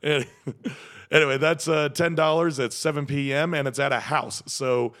war. Anyway, that's $10 at 7 p.m., and it's at a house.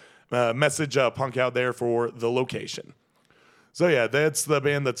 So message Punk out there for the location. So, yeah, that's the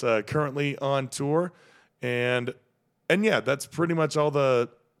band that's currently on tour. And yeah, that's pretty much all the...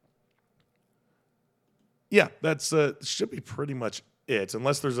 Yeah, that's should be pretty much it,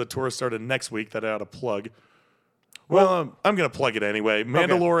 unless there's a tour started next week that I ought to plug. Well, I'm going to plug it anyway.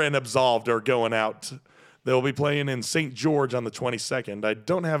 Mandalore and Absolved are going out. They'll be playing in St. George on the 22nd. I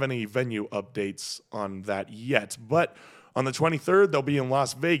don't have any venue updates on that yet, but on the 23rd, they'll be in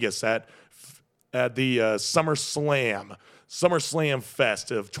Las Vegas at the SummerSlam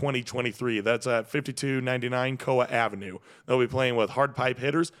Fest of 2023. That's at 5299 Koa Avenue. They'll be playing with Hard Pipe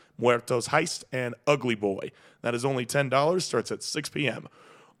Hitters, Muertos Heist, and Ugly Boy. That is only $10, starts at 6 p.m.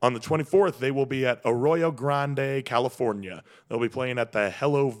 On the 24th, they will be at Arroyo Grande, California. They'll be playing at the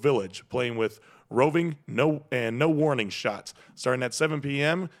Hello Village, playing with Roving No Warning Shots, starting at 7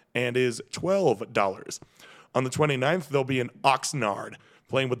 p.m. and is $12. On the 29th, they'll be in Oxnard,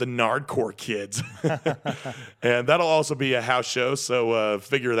 playing with the Nardcore Kids. And that'll also be a house show, so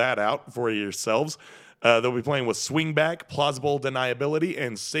figure that out for yourselves. They'll be playing with Swingback, Plausible Deniability,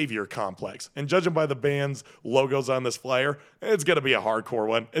 and Savior Complex. And judging by the band's logos on this flyer, it's going to be a hardcore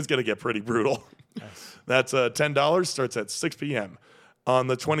one. It's going to get pretty brutal. Nice. That's $10, starts at 6 p.m. On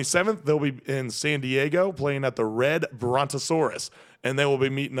the 27th, they'll be in San Diego playing at the Red Brontosaurus. And they will be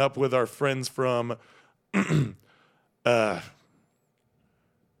meeting up with our friends from...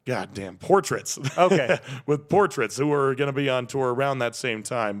 goddamn Portraits. Okay. With Portraits, who are going to be on tour around that same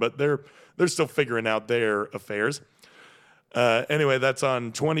time, but they're still figuring out their affairs. Anyway, that's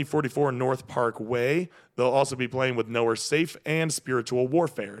on 2044 North Park Way. They'll also be playing with Nowhere Safe and Spiritual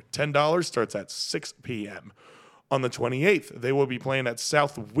Warfare. $10, starts at 6 p.m. On the 28th, they will be playing at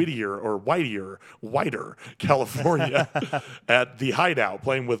South Whittier, California, at the Hideout,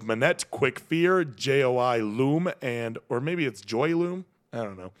 playing with Manette, Quick Fear, JOI Loom, or maybe it's Joy Loom. I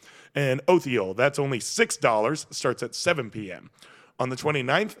don't know. And Othiel, that's only $6, starts at 7 p.m. On the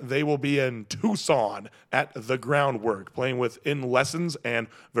 29th, they will be in Tucson at The Groundwork, playing with In Lessons and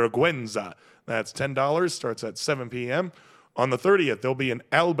Vergüenza. That's $10, starts at 7 p.m. On the 30th, they'll be in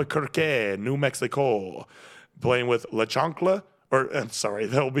Albuquerque, New Mexico, playing with La Chancla.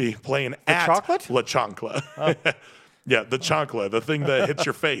 They'll be playing at chocolate? La Chancla. Oh. Yeah, the chancla, the thing that hits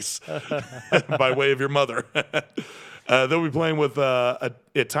your face by way of your mother. They'll be playing with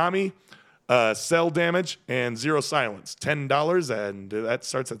Itami, Cell Damage, and Zero Silence. $10, and that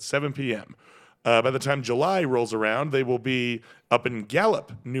starts at 7 p.m. By the time July rolls around, they will be up in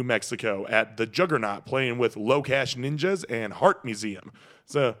Gallup, New Mexico, at the Juggernaut, playing with Low Cash Ninjas and Heart Museum.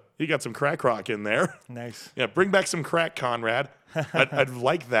 So you got some crack rock in there. Nice. Yeah, bring back some crack, Conrad. I'd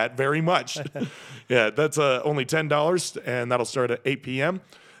like that very much. Yeah, that's only $10, and that'll start at 8 p.m.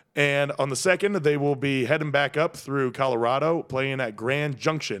 And on the 2nd, they will be heading back up through Colorado, playing at Grand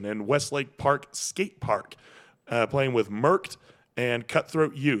Junction and Westlake Park Skate Park, playing with Merked and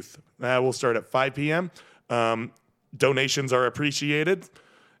Cutthroat Youth. We'll start at 5 p.m. Donations are appreciated.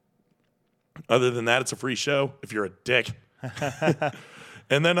 Other than that, it's a free show if you're a dick.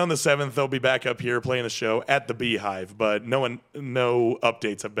 And then on the 7th, they'll be back up here playing a show at the Beehive, but no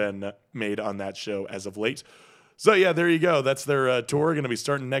updates have been made on that show as of late. So, yeah, there you go. That's their tour. Going to be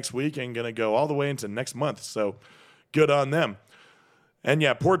starting next week and going to go all the way into next month. So, good on them. And,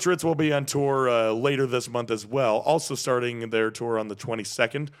 yeah, Portraits will be on tour later this month as well. Also starting their tour on the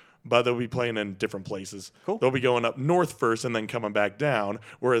 22nd, but they'll be playing in different places. Cool. They'll be going up north first and then coming back down,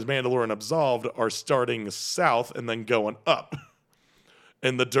 whereas Mandalore and Absolved are starting south and then going up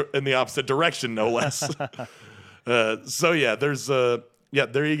in the opposite direction, no less. So, yeah, there's... Yeah,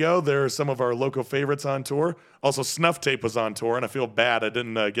 there you go. There are some of our local favorites on tour. Also, Snuff Tape was on tour, and I feel bad I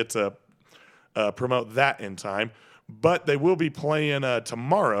didn't get to promote that in time. But they will be playing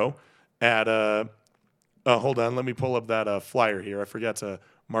tomorrow at... hold on, let me pull up that flyer here. I forgot to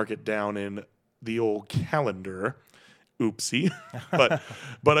mark it down in the old calendar. Oopsie. but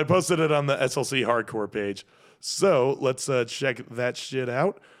I posted it on the SLC Hardcore page. So let's check that shit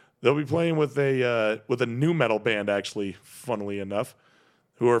out. They'll be playing with a new metal band, actually, funnily enough,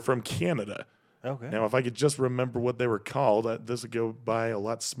 who are from Canada. Okay. Now, if I could just remember what they were called, this would go by a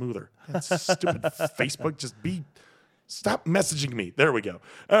lot smoother. That stupid Facebook, stop messaging me. There we go.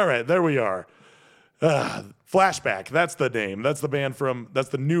 All right, there we are. Flashback, that's the name. That's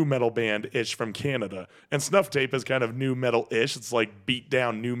the new metal band-ish from Canada. And Snuff Tape is kind of new metal-ish. It's like beat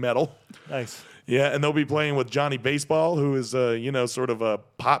down new metal. Nice. Yeah, and they'll be playing with Johnny Baseball, who is, sort of a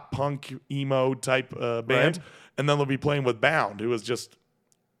pop punk emo type band. Right. And then they'll be playing with Bound, who is just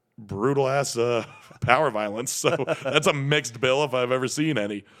brutal ass power violence. So that's a mixed bill if I've ever seen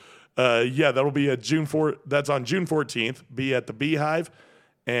any. That'll be June 4th. That's on June 14th. Be at the Beehive.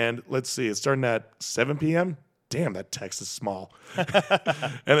 And let's see, it's starting at 7 p.m. Damn, that text is small. And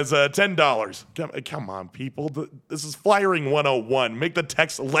it's $10. Come on, people. This is Flyering 101. Make the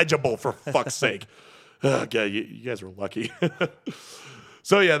text legible, for fuck's sake. Okay, you guys are lucky.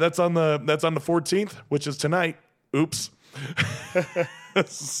 So yeah, that's on the 14th, which is tonight. Oops.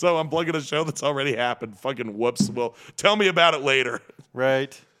 So I'm plugging a show that's already happened. Fucking whoops. Well, tell me about it later.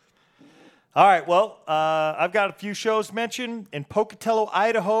 Right. All right, well, I've got a few shows mentioned. In Pocatello,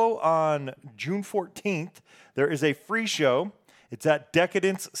 Idaho on June 14th, there is a free show. It's at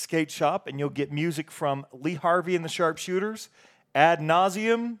Decadence Skate Shop, and you'll get music from Lee Harvey and the Sharpshooters, Ad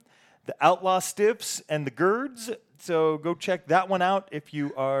Nauseum, the Outlaw Stiffs, and the Girds. So go check that one out if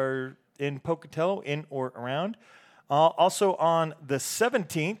you are in Pocatello, in or around. Also on the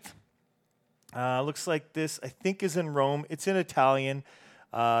 17th, looks like this, I think, is in Rome. It's in Italian.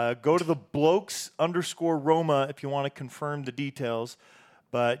 Go to the blokes_Roma if you want to confirm the details.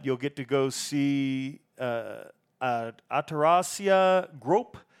 But you'll get to go see Atarasia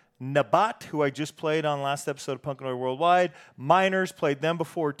Grope, Nabat, who I just played on last episode of Punk and Roll Worldwide. Miners, played them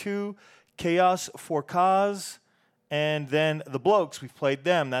before too. Chaos for Cause. And then the Blokes, we've played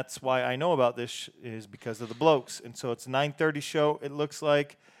them. That's why I know about this is because of the Blokes. And so it's a 9:30 show, it looks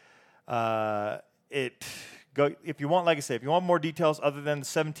like. If you want, like I say, if you want more details other than the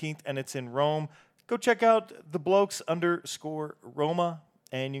 17th and it's in Rome, go check out the blokes_Roma,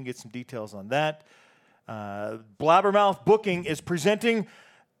 and you can get some details on that. Blabbermouth Booking is presenting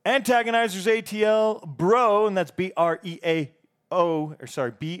Antagonizers ATL Bro, and that's BREAUX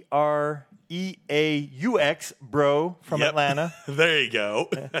Bro from Atlanta. There you go.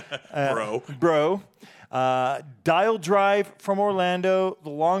 Bro. Dial Drive from Orlando, The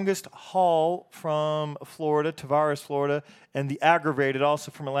Longest Haul from Florida, Tavares, Florida, and The Aggravated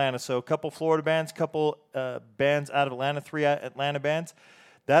also from Atlanta. So a couple Florida bands, couple bands out of Atlanta, 3 Atlanta bands.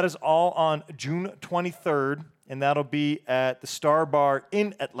 That is all on June 23rd, and that'll be at the Star Bar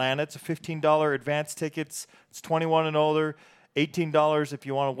in Atlanta. It's a $15 advance tickets. It's 21 and older, $18 if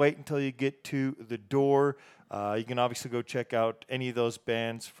you want to wait until you get to the door. You can obviously go check out any of those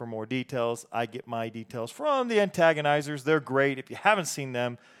bands for more details. I get my details from the Antagonizers. They're great. If you haven't seen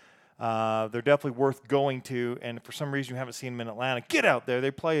them, they're definitely worth going to. And if for some reason you haven't seen them in Atlanta, get out there.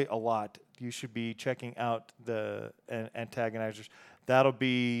 They play a lot. You should be checking out the Antagonizers. That'll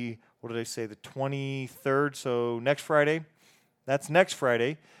be, what did I say, the 23rd, so next Friday. That's next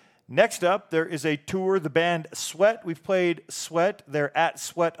Friday. Next up, there is a tour, the band Sweat. We've played Sweat. They're at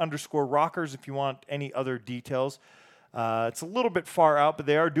Sweat_Rockers if you want any other details. It's a little bit far out, but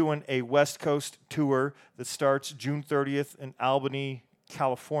they are doing a West Coast tour that starts June 30th in Albany,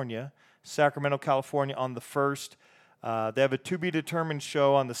 California, Sacramento, California on the 1st. They have a to-be-determined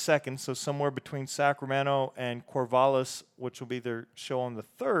show on the 2nd, so somewhere between Sacramento and Corvallis, which will be their show on the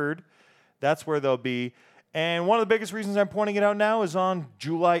 3rd. That's where they'll be. And one of the biggest reasons I'm pointing it out now is on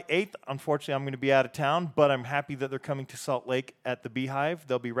July 8th. Unfortunately, I'm going to be out of town, but I'm happy that they're coming to Salt Lake at the Beehive.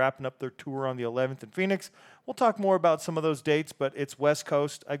 They'll be wrapping up their tour on the 11th in Phoenix. We'll talk more about some of those dates, but it's West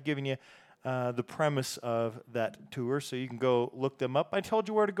Coast. I've given you the premise of that tour, so you can go look them up. I told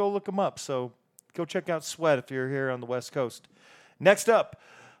you where to go look them up, so go check out Sweat if you're here on the West Coast. Next up,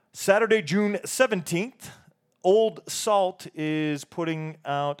 Saturday, June 17th. Old Salt is putting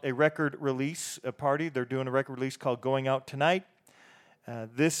out a record release party. They're doing a record release called Going Out Tonight.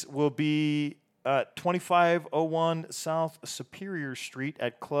 This will be 2501 South Superior Street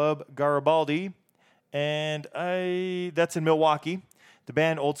at Club Garibaldi. And that's in Milwaukee. The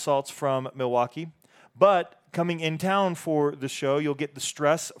band Old Salt's from Milwaukee. But coming in town for the show, you'll get The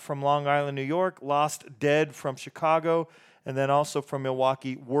Stress from Long Island, New York, Lost Dead from Chicago, and then also from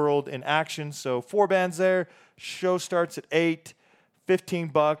Milwaukee, World in Action. So 4 bands there. Show starts at 8,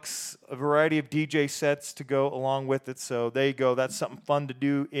 $15, a variety of DJ sets to go along with it. So there you go. That's something fun to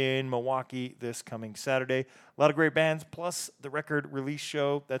do in Milwaukee this coming Saturday. A lot of great bands, plus the record release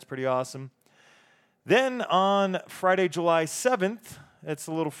show. That's pretty awesome. Then on Friday, July 7th, it's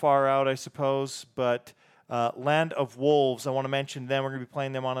a little far out, I suppose, but Land of Wolves, I want to mention them. We're going to be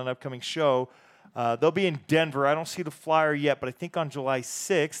playing them on an upcoming show. They'll be in Denver. I don't see the flyer yet, but I think on July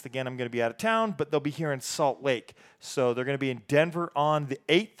 6th, again, I'm going to be out of town, but they'll be here in Salt Lake. So they're going to be in Denver on the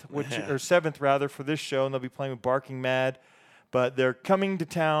 8th, or 7th, rather, for this show, and they'll be playing with Barking Mad. But they're coming to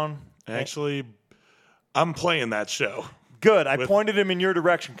town. Actually, I'm playing that show. Good. I pointed them in your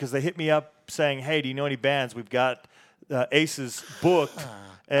direction because they hit me up saying, hey, do you know any bands? We've got Aces booked.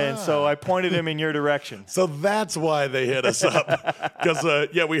 And so I pointed him in your direction. So that's why they hit us up. Because,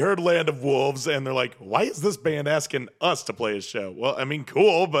 we heard Land of Wolves, and they're like, why is this band asking us to play a show? Well, I mean,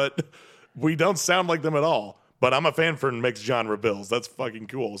 cool, but we don't sound like them at all. But I'm a fan for mixed genre bills. That's fucking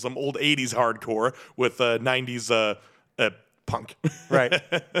cool. Some old 80s hardcore with 90s punk. Right.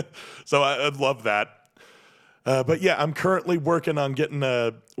 So I love that. But yeah, I'm currently working on getting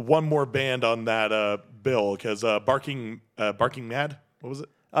one more band on that bill because Barking Mad, what was it?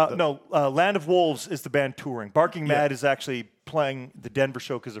 Land of Wolves is the band touring. Barking Mad is actually playing the Denver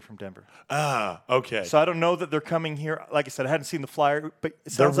show because they're from Denver. Ah, okay. So I don't know that they're coming here. Like I said, I hadn't seen the flyer, but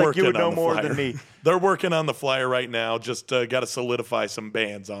it sounds like you would know more than me. They're working on the flyer right now. Just got to solidify some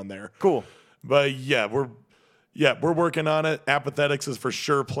bands on there. Cool. But we're working on it. Apathetics is for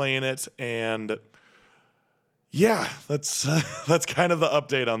sure playing it, and that's kind of the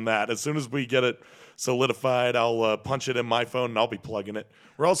update on that. As soon as we get it solidified, I'll punch it in my phone and I'll be plugging it.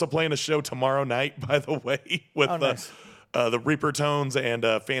 We're also playing a show tomorrow night, by the way, with nice. The Reaper Tones and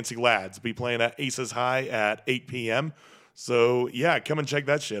Fancy Lads. Be playing at Aces High at 8 p.m. So come and check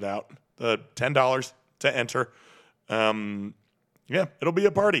that shit out. $10 to enter. It'll be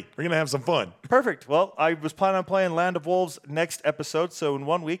a party. We're gonna have some fun. Perfect. Well, I was planning on playing Land of Wolves next episode. So in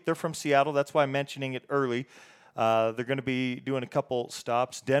 1 week, they're from Seattle. That's why I'm mentioning it early. They're going to be doing a couple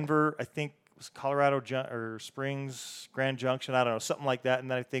stops. Denver, I think, was Colorado or Springs, Grand Junction, I don't know, something like that. And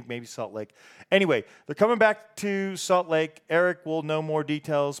then I think maybe Salt Lake. Anyway, they're coming back to Salt Lake. Eric will know more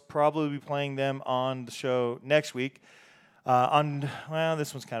details, probably be playing them on the show next week.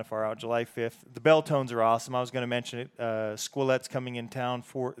 This one's kind of far out, July 5th. The Bell Tones are awesome. I was going to mention it. Squillette's coming in town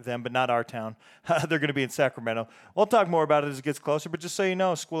for them, but not our town. They're going to be in Sacramento. We'll talk more about it as it gets closer, but just so you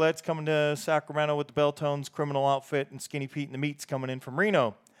know, Squillette's coming to Sacramento with the Bell Tones, Criminal Outfit, and Skinny Pete and the Meats coming in from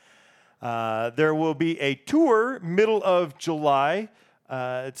Reno. There will be a tour middle of July.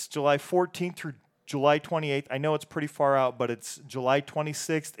 It's July 14th through July 28th. I know it's pretty far out, but it's July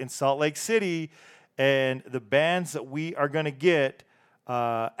 26th in Salt Lake City. And the bands that we are going to get,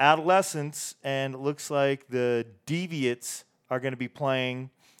 Adolescents, and it looks like the Deviates are going to be playing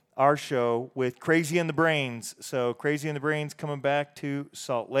our show with Crazy and the Brains. So Crazy and the Brains coming back to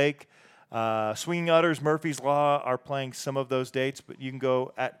Salt Lake. Swinging Utters, Murphy's Law are playing some of those dates, but you can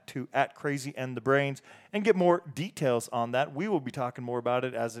go at Crazy and the Brains and get more details on that. We will be talking more about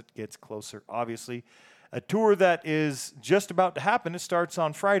it as it gets closer, obviously. A tour that is just about to happen. It starts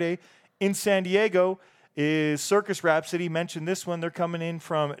on Friday. In San Diego is Circus Rhapsody. Mentioned this one. They're coming in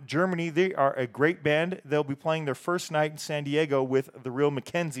from Germany. They are a great band. They'll be playing their first night in San Diego with the Real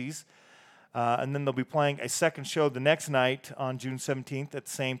Mackenzies. And then they'll be playing a second show the next night on June 17th at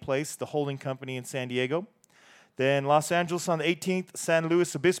the same place, the Holding Company in San Diego. Then Los Angeles on the 18th, San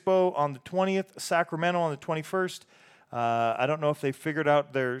Luis Obispo on the 20th, Sacramento on the 21st. I don't know if they figured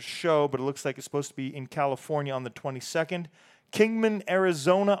out their show, but it looks like it's supposed to be in California on the 22nd. Kingman,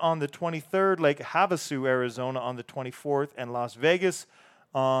 Arizona on the 23rd, Lake Havasu, Arizona on the 24th, and Las Vegas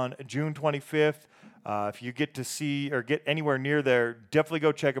on June 25th. If you get to see or get anywhere near there, definitely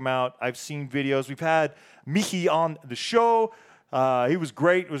go check them out. I've seen videos. We've had Michi on the show. He was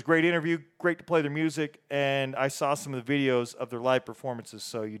great. It was a great interview. Great to play their music. And I saw some of the videos of their live performances,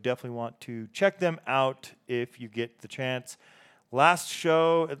 so you definitely want to check them out if you get the chance. Last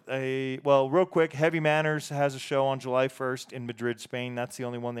show, real quick, Heavy Manners has a show on July 1st in Madrid, Spain. That's the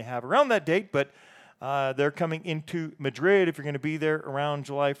only one they have around that date, but they're coming into Madrid. If you're going to be there around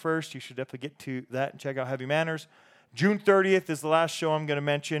July 1st, you should definitely get to that and check out Heavy Manners. June 30th is the last show I'm going to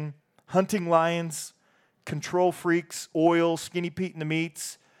mention. Hunting Lions, Control Freaks, Oil, Skinny Pete and the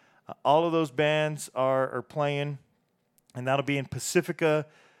Meats. All of those bands are playing, and that'll be in Pacifica,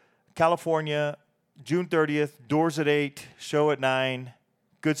 California, June 30th, doors at 8, show at 9.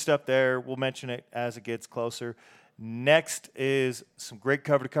 Good stuff there. We'll mention it as it gets closer. Next is some great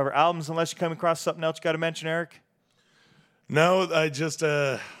cover-to-cover albums, unless you come across something else you got to mention, Eric. No, I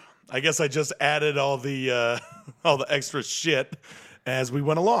guess I just added all the extra shit as we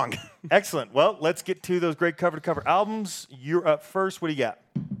went along. Excellent. Well, let's get to those great cover-to-cover albums. You're up first. What do you got?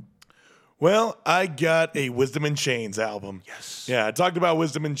 Well, I got a Wisdom in Chains album. Yes. Yeah, I talked about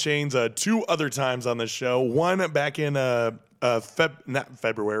Wisdom in Chains 2 other times on this show. One back in March of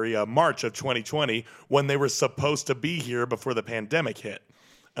 2020 when they were supposed to be here before the pandemic hit.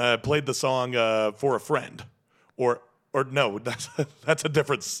 Played the song For a Friend. Or no, that's a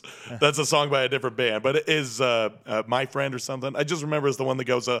different. That's a song by a different band, but it is My Friend or something. I just remember it's the one that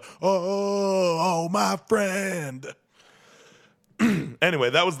goes, "Oh, my friend."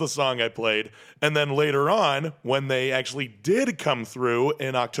 Anyway, that was the song I played, and then later on, when they actually did come through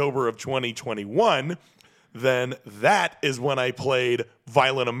in October of 2021, then that is when I played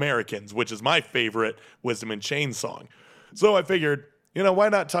 "Violent Americans," which is my favorite Wisdom in Chains song. So I figured, why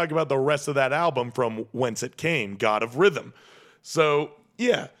not talk about the rest of that album from whence it came, God of Rhythm? So,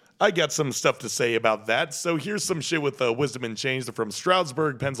 yeah, I got some stuff to say about that. So here's some shit with Wisdom in Chains. They're from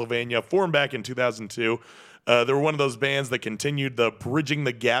Stroudsburg, Pennsylvania, formed back in 2002. They were one of those bands that continued the bridging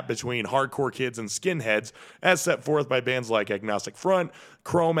the gap between hardcore kids and skinheads, as set forth by bands like Agnostic Front,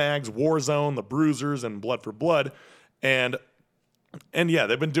 Cro-Mags, Warzone, The Bruisers, and Blood for Blood. And yeah,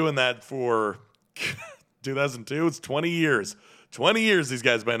 they've been doing that for 2002. It's 20 years. 20 years these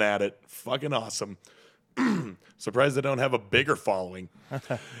guys been at it. Fucking awesome. Surprised they don't have a bigger following.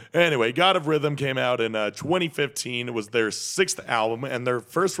 Anyway, God of Rhythm came out in 2015. It was their 6th album and their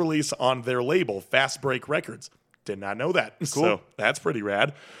first release on their label, Fast Break Records. Did not know that. Cool. So that's pretty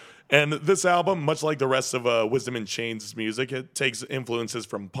rad. And this album, much like the rest of Wisdom in Chains' music, it takes influences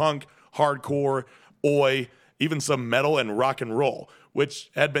from punk, hardcore, oi, even some metal and rock and roll, which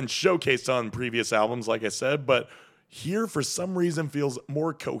had been showcased on previous albums, like I said, but here, for some reason, feels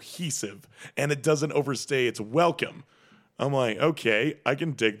more cohesive, and it doesn't overstay its welcome. I'm like, okay, I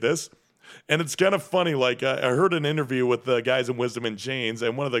can dig this. And it's kind of funny, like, I heard an interview with the guys in Wisdom in Chains,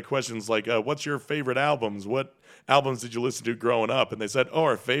 and one of the questions, like, what's your favorite albums? What albums did you listen to growing up? And they said,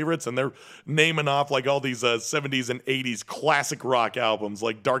 our favorites, and they're naming off, like, all these 70s and 80s classic rock albums,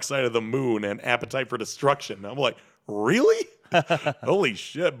 like Dark Side of the Moon and Appetite for Destruction. I'm like, really? Holy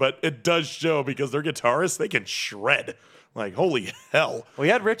shit, but it does show because they're guitarists, they can shred. Like, holy hell. We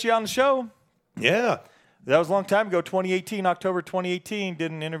had Richie on the show. Yeah. That was a long time ago, 2018, October 2018.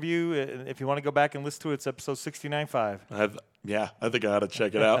 Did an interview. If you want to go back and listen to it, it's episode 69.5. I think I ought to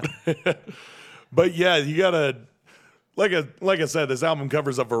check it out. But yeah, you gotta, like I said, this album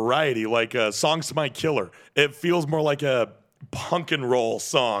covers a variety. Like Songs to My Killer. It feels more like a punk and roll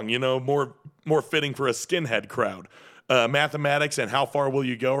song, more fitting for a skinhead crowd. Mathematics and How Far Will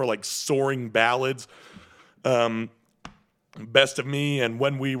You Go are like soaring ballads. Best of Me and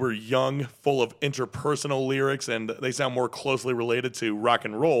When We Were Young, full of interpersonal lyrics, and they sound more closely related to rock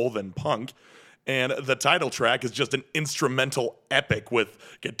and roll than punk. And the title track is just an instrumental epic with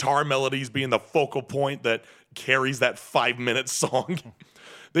guitar melodies being the focal point that carries that 5-minute song.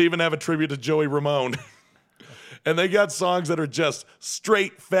 They even have a tribute to Joey Ramone. And they got songs that are just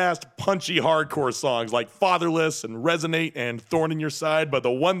straight, fast, punchy, hardcore songs like Fatherless and Resonate and Thorn in Your Side. But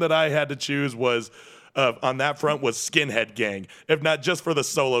the one that I had to choose was, on that front, was Skinhead Gang, if not just for the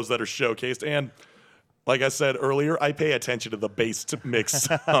solos that are showcased. And like I said earlier, I pay attention to the bass mix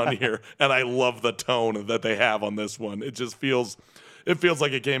on here, and I love the tone that they have on this one. It just feels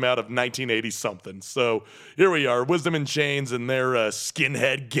like it came out of 1980-something. So here we are, Wisdom in Chains and their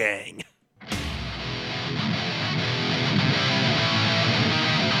Skinhead Gang.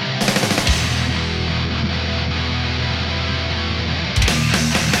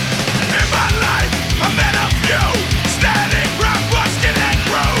 Standing round busting and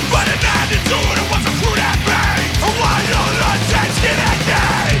groove, but an attitude it was a crude at me. A wild, untamed skinhead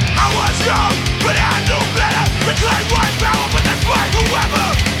gang. I was young, but I knew better. Reclaim white power, but they fight whoever.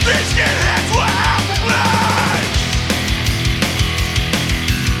 These skinheads were out to play.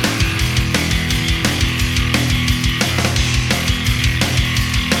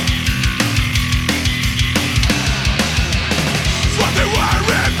 What they were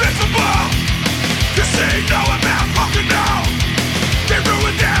invincible. You see no amount fucking now. They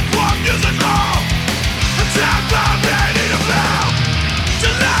ruined their pop music hall. A time bomb ready to blow.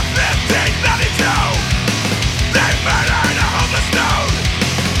 July 1592. They murdered a homeless dude.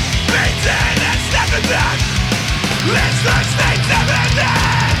 Beaten and stabbed to death. Lynched the state's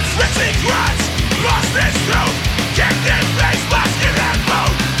evidence. Richie Crunch lost his truth. Kicked his face, lost in that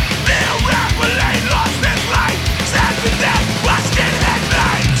boot. Neil Rapolline lost his life. Stabbed to death by skinhead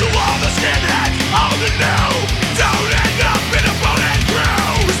night. To all the skinheads, all the new. Don't end up in a boat and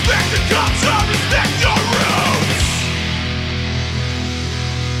crew. Respect the culture, respect your roots.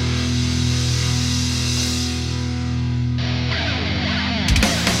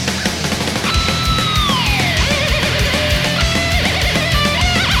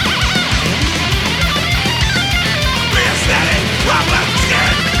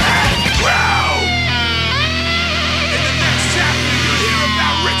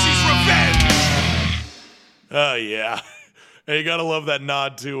 Oh, yeah. And you gotta love that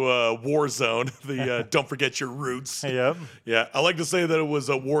nod to Warzone, the don't forget your roots. Yep. Yeah, I like to say that it was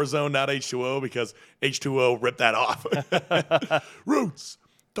a Warzone, not H2O, because H2O ripped that off. Roots,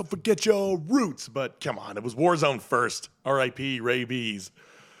 don't forget your roots. But come on, it was Warzone first. R.I.P. Ray B's.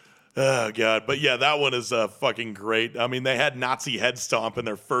 Oh, God. But yeah, that one is fucking great. I mean, they had Nazi Head Stomp in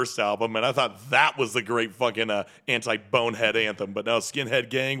their first album, and I thought that was the great fucking anti-bonehead anthem. But no, Skinhead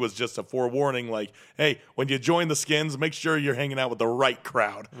Gang was just a forewarning, like, hey, when you join the Skins, make sure you're hanging out with the right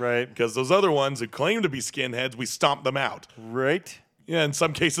crowd. Right. Because those other ones who claim to be skinheads, we stomp them out. Right. Yeah, in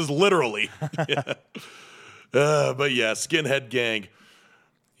some cases, literally. Yeah. But yeah, Skinhead Gang.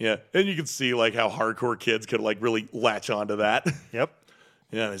 Yeah, and you can see, like, how hardcore kids could, like, really latch onto that. Yep.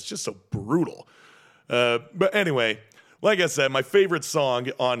 Yeah, it's just so brutal. But anyway, like I said, my favorite song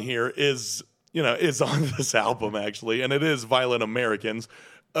on here is on this album, actually, and it is Violent Americans.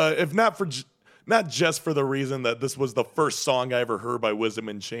 If not for, not just for the reason that this was the first song I ever heard by Wisdom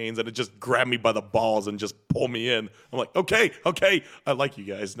in Chains, and it just grabbed me by the balls and just pulled me in. I'm like, okay, I like you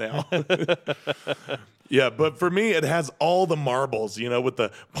guys now. Yeah, but for me, it has all the marbles, with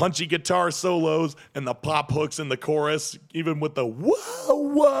the punchy guitar solos and the pop hooks in the chorus, even with the whoa,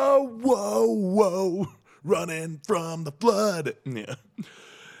 whoa, whoa, whoa, running from the flood. Yeah.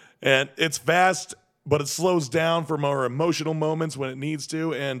 And it's fast, but it slows down for more emotional moments when it needs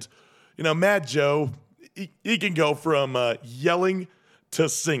to. And, Mad Joe, he can go from yelling to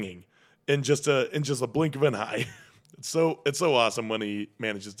singing in just a blink of an eye. It's so awesome when he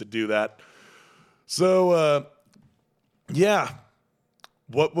manages to do that. So, yeah,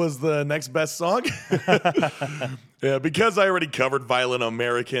 what was the next best song? Yeah, because I already covered Violent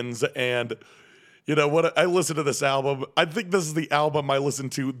Americans, and what I listened to this album. I think this is the album I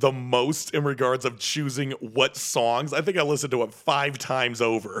listened to the most in regards of choosing what songs. I think I listened to it 5 times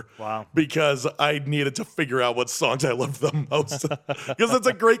over. Wow. Because I needed to figure out what songs I loved the most. Because it's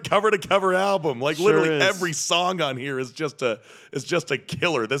a great cover-to-cover album. Like, sure literally is. every song on here is just a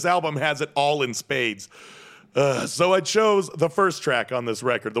killer. This album has it all in spades. So I chose the first track on this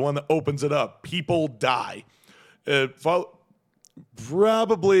record, the one that opens it up, People Die.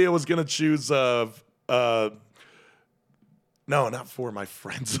 Probably I was going to choose, no, not For My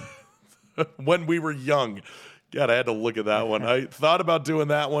Friends. When We Were Young. God, I had to look at that one. I thought about doing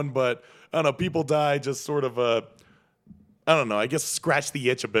that one, but I don't know, People Die just sort of, I don't know, I guess scratch the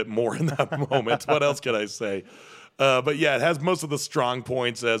itch a bit more in that moment. What else can I say? But yeah, it has most of the strong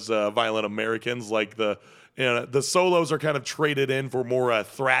points as Violent Americans, like the solos are kind of traded in for more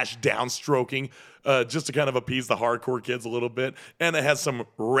thrash downstroking, just to kind of appease the hardcore kids a little bit, and it has some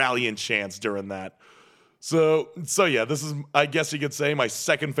rallying chants during that. So yeah, this is, I guess you could say, my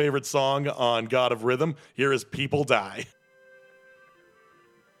second favorite song on God of Rhythm. Here is People Die.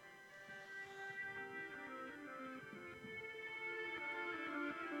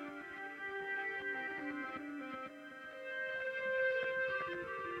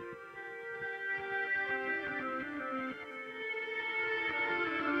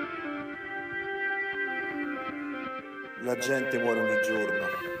 La gente muore ogni giorno.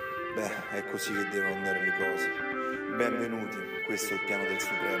 Beh, è così che devono andare le cose. Benvenuti, questo è il piano del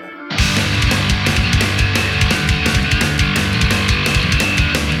Supremo.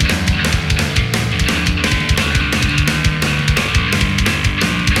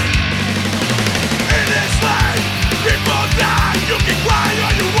 In this life, people die. You can cry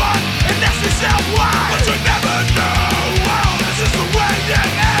all you want and ask yourself why, but you never know. Well, this is the way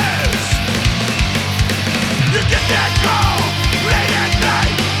it is. You get that call late at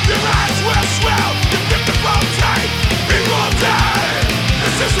night. Your eyes will swell. You grip the phone tight. People die.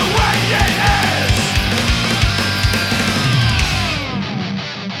 This is the way it is.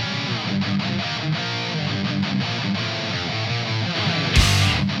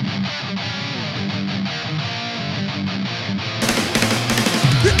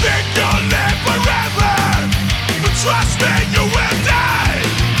 You think you'll live forever, but trust me, you will die.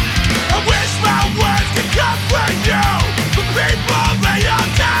 I wish my words could comfort you, but people, they all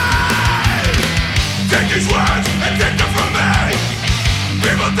die. Take these words and take them from me.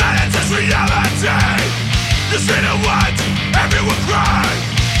 People die, it's just reality. You say the words, everyone cry.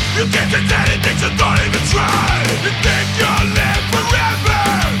 You can't deny it, things you don't even try. You think you'll live forever,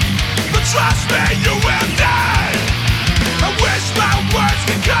 but trust me, you will die. I wish my words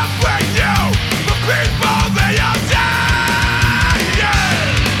could comfort you, but people, they all die. Yeah.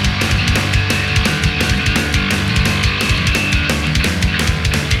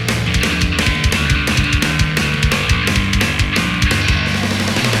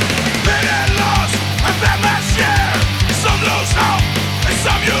 Pain and loss, I've had my share. Some lose hope, and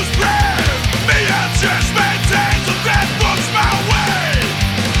some use prayer. Me and just made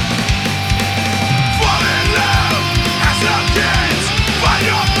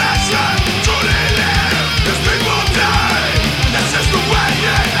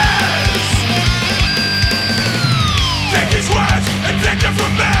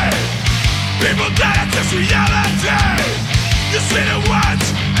It's reality. You see it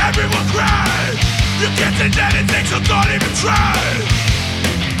once, everyone cry. You can't say anything, so don't even try.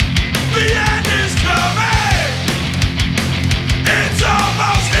 The end is coming. It's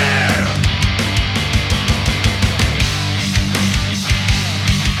almost here.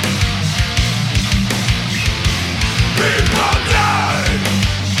 People die.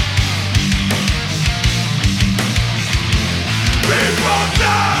 People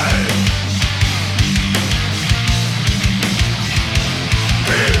die.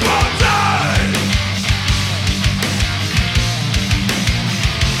 People die.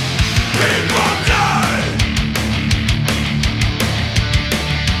 People die.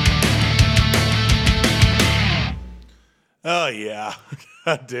 Oh, yeah.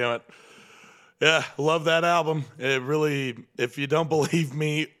 God damn it. Yeah, love that album. It really, if you don't believe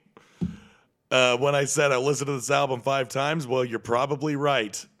me, when I said I listened to this album 5 times, well, you're probably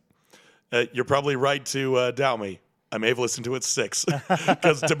right. You're probably right to doubt me. I may have listened to it 6,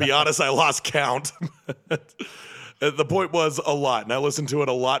 because to be honest, I lost count. The point was a lot, and I listened to it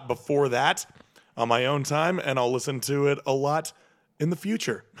a lot before that on my own time, and I'll listen to it a lot in the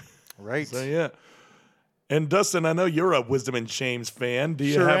future. Right. So, yeah. And Dustin, I know you're a Wisdom and Shames fan. Do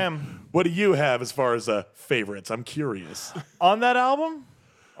you Sure have, am. What do you have as far as favorites? I'm curious. On that album,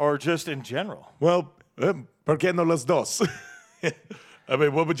 or just in general? Well, ¿por qué no los dos? I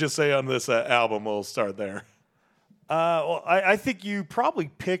mean, what would you say on this album? We'll start there. Well, I think you probably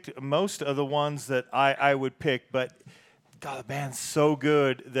picked most of the ones that I would pick, but God, the band's so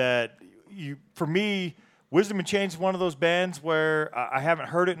good that for me, Wisdom and Chains is one of those bands where I haven't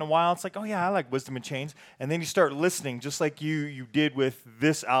heard it in a while. It's like, oh yeah, I like Wisdom and Chains, and then you start listening, just like you did with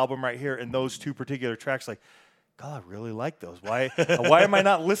this album right here and those 2 particular tracks. Like, God, I really like those. Why am I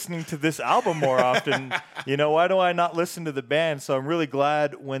not listening to this album more often? Why do I not listen to the band? So I'm really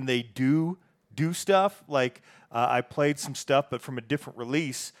glad when they do stuff. Like I played some stuff, but from a different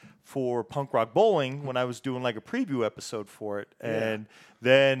release for Punk Rock Bowling when I was doing like a preview episode for it. And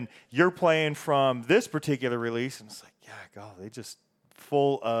then you're playing from this particular release, and it's like, yeah, God, they just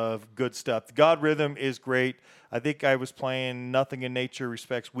full of good stuff. The God Rhythm is great. I think I was playing Nothing in Nature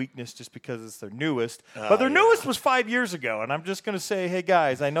Respects Weakness just because it's their newest. But their newest was 5 years ago, and I'm just going to say, hey,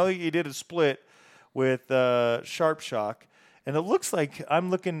 guys, I know that you did a split with Sharp Shock, and it looks like I'm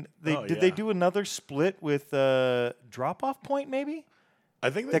looking – did they do another split with Drop Off Point maybe? I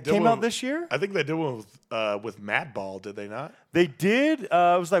think they that did came one, out this year? I think they did one with Madball, did they not? They did. It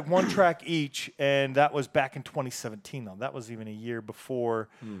was like 1 track each, and that was back in 2017, though. That was even a year before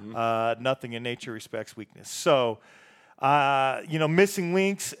Nothing in Nature Respects Weakness. So, Missing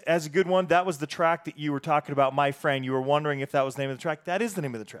Links as a good one. That was the track that you were talking about, My Friend. You were wondering if that was the name of the track. That is the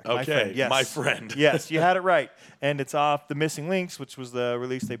name of the track, My Friend. Yes. My Friend. Yes, you had it right. And it's off the Missing Links, which was the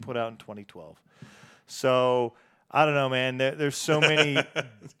release they put out in 2012. So I don't know, man. There's so many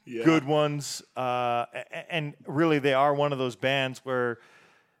good ones, and really, they are one of those bands where,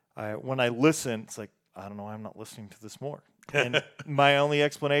 when I listen, it's like, I don't know, I'm not listening to this more. And my only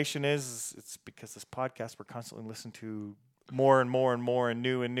explanation is it's because this podcast we're constantly listening to more and more and more and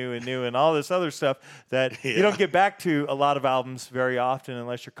new and all this other stuff that you don't get back to a lot of albums very often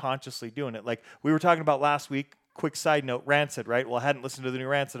unless you're consciously doing it. Like we were talking about last week. Quick side note, Rancid, right? Well, I hadn't listened to the new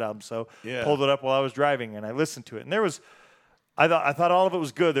Rancid album, so pulled it up while I was driving, and I listened to it. And I thought all of it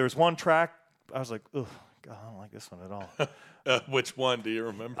was good. There was one track, I was like, ugh, God, I don't like this one at all. Which one do you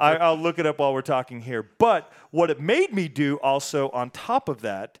remember? I'll look it up while we're talking here. But what it made me do also on top of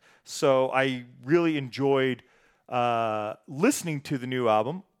that, so I really enjoyed listening to the new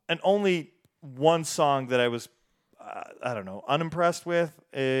album, and only one song that I was unimpressed with.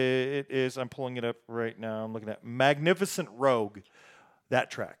 It is, I'm pulling it up right now. I'm looking at Magnificent Rogue, that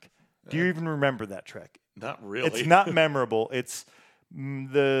track. Do you even remember that track? Not really. It's not memorable. It's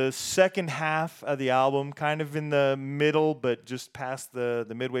the second half of the album, kind of in the middle, but just past the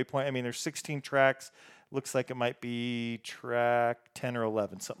midway point. I mean, there's 16 tracks. Looks like it might be track 10 or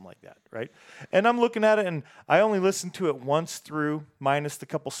 11, something like that, right? And I'm looking at it, and I only listened to it once through, minus the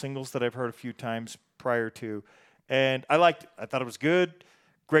couple singles that I've heard a few times prior to. And I liked it. I thought it was good,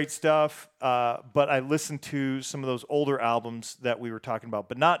 great stuff. But I listened to some of those older albums that we were talking about,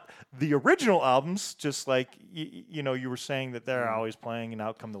 but not the original albums, just like, you were saying that they're always playing and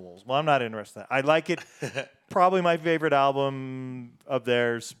Out Come the Wolves. Well, I'm not interested in that. I like it. Probably my favorite album of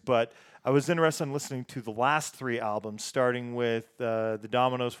theirs, but I was interested in listening to the last 3 albums, starting with The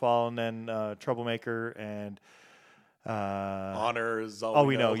Dominoes Fall and then Troublemaker and Honor is all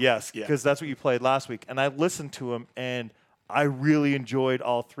we know. Yes, because that's what you played last week. And I listened to them, and I really enjoyed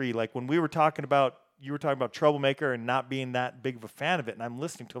all 3. Like when we were talking about, you were talking about Troublemaker and not being that big of a fan of it, and I'm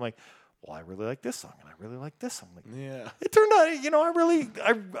listening to them like, well, I really like this song, and I really like this song. Like, Yeah. it turned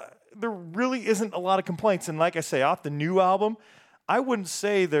out, there really isn't a lot of complaints. And like I say, off the new album, I wouldn't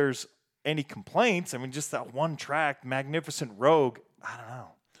say there's any complaints. I mean, just that one track, Magnificent Rogue, I don't know.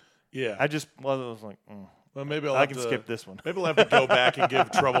 Yeah. I was like, Well, maybe I can skip this one. Maybe I'll have to go back and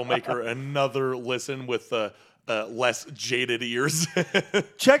give Troublemaker another listen with less jaded ears.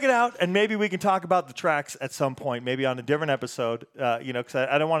 Check it out, and maybe we can talk about the tracks at some point, maybe on a different episode, because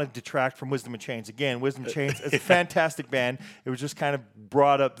I don't want to detract from Wisdom and Chains. Again, Wisdom and Chains is a fantastic band. It was just kind of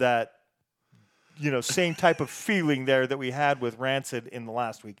brought up that, same type of feeling there that we had with Rancid in the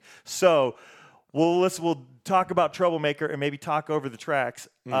last week. So we'll talk about Troublemaker and maybe talk over the tracks.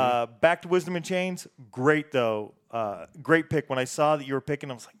 Mm-hmm. Back to Wisdom and Chains, great though. Great pick. When I saw that you were picking,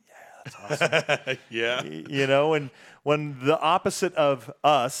 I was like, that's awesome. Yeah. And when the opposite of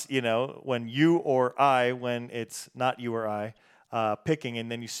us, when you or I, when it's not you or I, picking,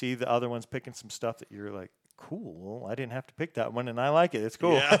 and then you see the other ones picking some stuff that you're like, cool, I didn't have to pick that one, and I like it. It's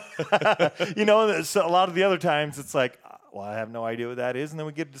cool. Yeah. So a lot of the other times it's like, well, I have no idea what that is, and then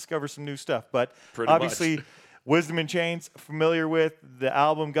we get to discover some new stuff. But Pretty obviously, much. Wisdom and Chains, familiar with. The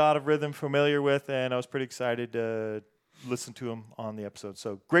album God of Rhythm, familiar with, and I was pretty excited to listen to them on the episode.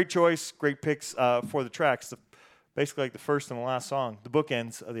 So great choice, great picks for the tracks. Basically like the first and the last song, the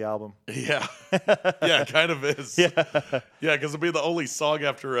bookends of the album. Yeah. Yeah, it kind of is. Yeah. Yeah, because it'll be the only song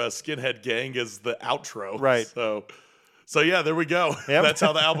after Skinhead Gang is the outro. Right. So yeah, there we go. Yep. That's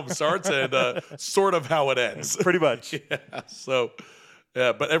how the album starts and sort of how it ends. Pretty much. Yeah. So,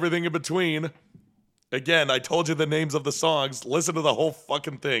 yeah, but everything in between. Again, I told you the names of the songs. Listen to the whole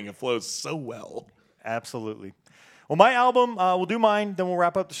fucking thing. It flows so well. Absolutely. Well, my album, we'll do mine, then we'll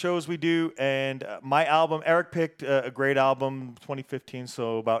wrap up the show as we do. And my album, Eric picked a great album, 2015,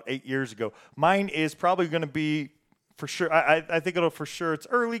 so about 8 years ago. Mine is probably going to be, for sure, I think it'll for sure, it's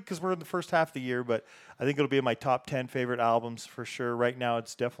early because we're in the first half of the year, but I think it'll be in my top 10 favorite albums for sure. Right now,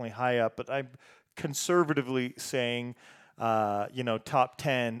 it's definitely high up, but I'm conservatively saying, top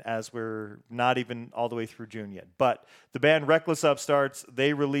 10 as we're not even all the way through June yet. But the band Reckless Upstarts,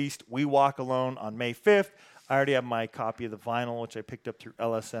 they released We Walk Alone on May 5th. I already have my copy of the vinyl, which I picked up through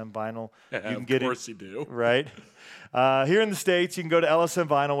LSM Vinyl. Yeah, You can get of course you do. Right. Here in the States, you can go to LSM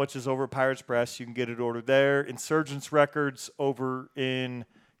Vinyl, which is over at Pirates Press. You can get it ordered there. Insurgents Records over in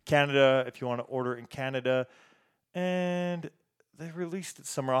Canada, if you want to order in Canada. And they released it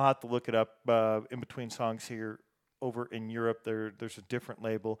somewhere. I'll have to look it up in between songs here. Over in Europe, there's a different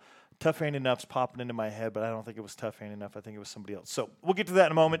label. Tough Ain't Enough's popping into my head, but I don't think it was Tough Ain't Enough. I think it was somebody else. So we'll get to that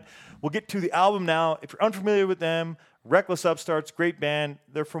in a moment. We'll get to the album now. If you're unfamiliar with them, Reckless Upstarts, great band.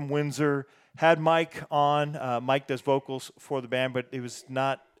 They're from Windsor. Had Mike on. Mike does vocals for the band, but he was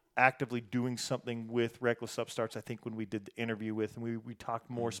not actively doing something with Reckless Upstarts, I think, when we did the interview with him. We talked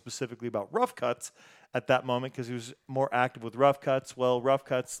more specifically about Rough Cuts at that moment because he was more active with Rough Cuts. Well, Rough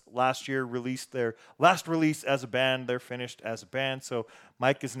Cuts last year released their last release as a band. They're finished as a band. So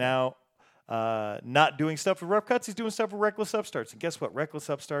Mike is now not doing stuff with Rough Cuts. He's doing stuff with Reckless Upstarts. And guess what? Reckless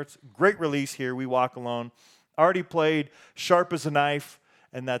Upstarts, great release here. We Walk Alone. Already played Sharp as a Knife.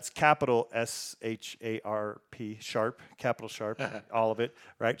 And that's capital S-H-A-R-P, Sharp, capital Sharp, all of it,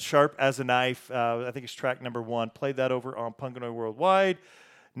 right? Sharp as a Knife, I think it's track number 1. Played that over on Punkanoid Worldwide.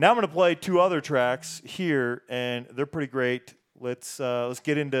 Now I'm going to play 2 other tracks here, and they're pretty great. Let's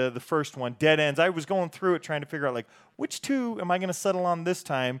get into the first one, Dead Ends. I was going through it trying to figure out, like, which 2 am I going to settle on this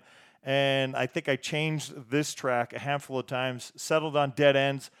time? And I think I changed this track a handful of times, settled on Dead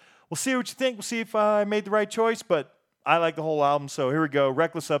Ends. We'll see what you think. We'll see if I made the right choice, but I like the whole album, so here we go.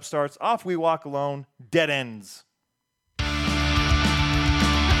 Reckless Upstarts, off We Walk Alone, Dead Ends.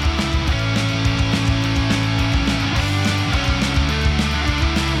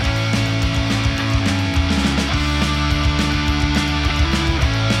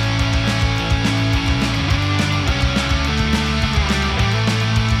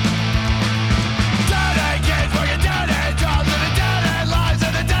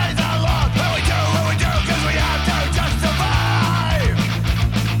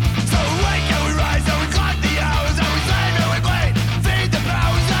 So wake and we rise and we clock the hours.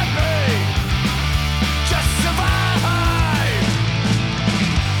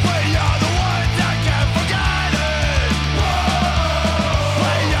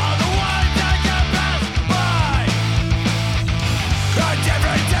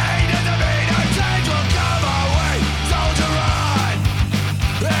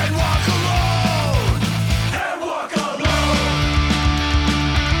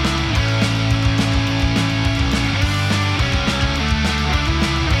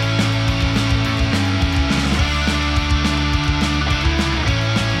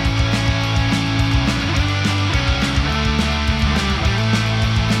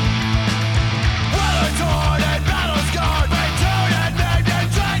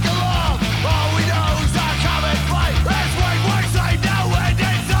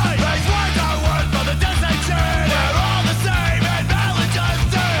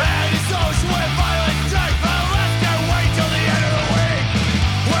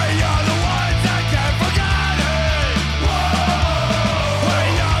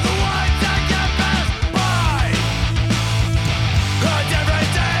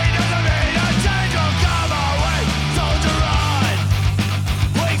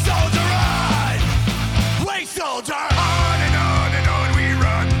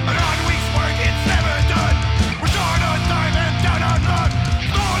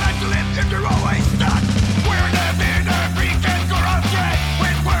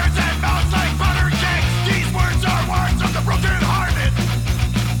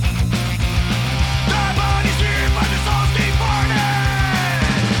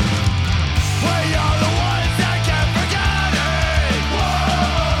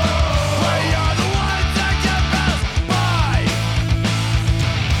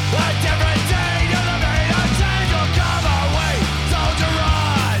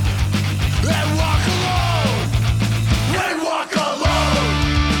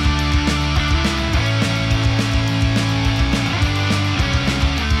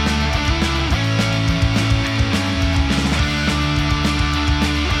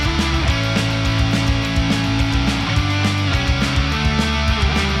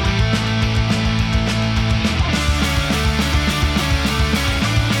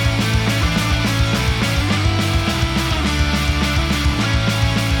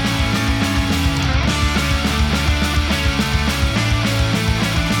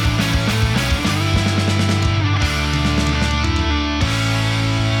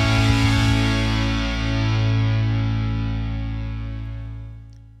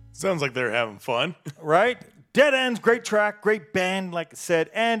 Sounds like they're having fun. Right? Dead Ends, great track, great band, like I said.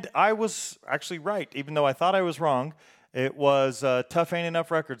 And I was actually right, even though I thought I was wrong. It was Tough Ain't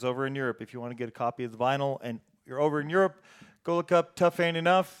Enough Records over in Europe. If you want to get a copy of the vinyl and you're over in Europe, go look up Tough Ain't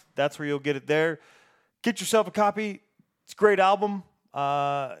Enough. That's where you'll get it there. Get yourself a copy. It's a great album.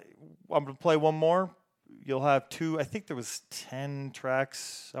 I'm going to play one more. You'll have 2. I think there was 10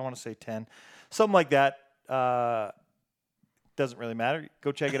 tracks. I want to say 10. Something like that. Doesn't really matter.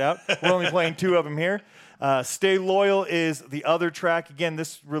 Go check it out. We're only playing 2 of them here. Stay Loyal is the other track. Again,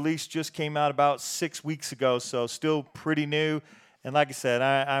 this release just came out about 6 weeks ago, so still pretty new. And like I said,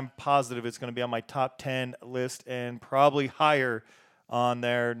 I'm positive it's going to be on my top 10 list and probably higher on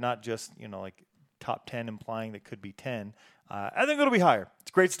there, not just, like top 10 implying that could be 10. I think it'll be higher.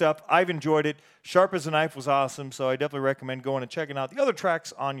 It's great stuff. I've enjoyed it. Sharp as a Knife was awesome, so I definitely recommend going and checking out the other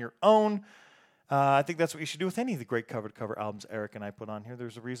tracks on your own. I think that's what you should do with any of the great cover-to-cover albums Eric and I put on here.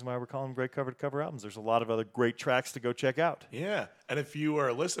 There's a reason why we're calling them great cover-to-cover albums. There's a lot of other great tracks to go check out. Yeah, and if you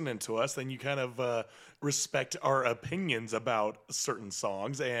are listening to us, then you kind of respect our opinions about certain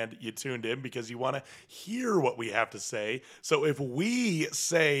songs, and you tuned in because you want to hear what we have to say. So if we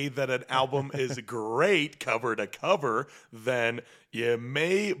say that an album is great cover-to-cover, then you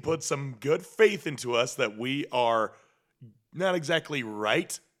may put some good faith into us that we are not exactly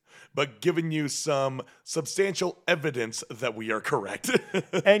right, but giving you some substantial evidence that we are correct.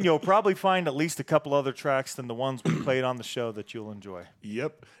 And you'll probably find at least a couple other tracks than the ones we played on the show that you'll enjoy.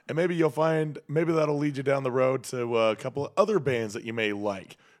 Yep. And maybe that'll lead you down the road to a couple of other bands that you may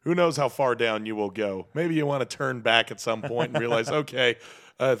like. Who knows how far down you will go. Maybe you want to turn back at some point and realize, okay,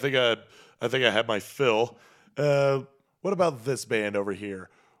 I think I had my fill. What about this band over here?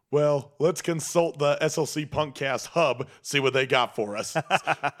 Well, let's consult the SLC Punkcast hub, see what they got for us.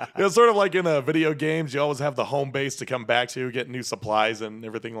 Sort of like in video games, you always have the home base to come back to, get new supplies and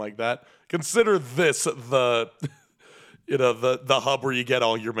everything like that. Consider this the hub where you get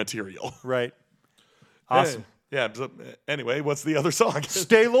all your material. Right. Awesome. Yeah. So anyway, what's the other song?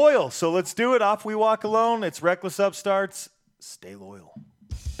 Stay Loyal. So let's do it. Off We Walk Alone. It's Reckless Upstarts. Stay Loyal.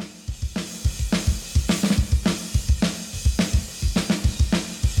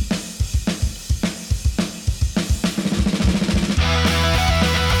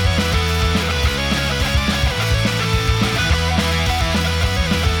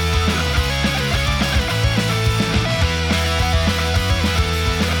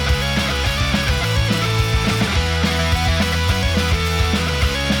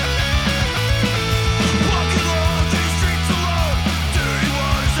 Walking along these streets alone, dirty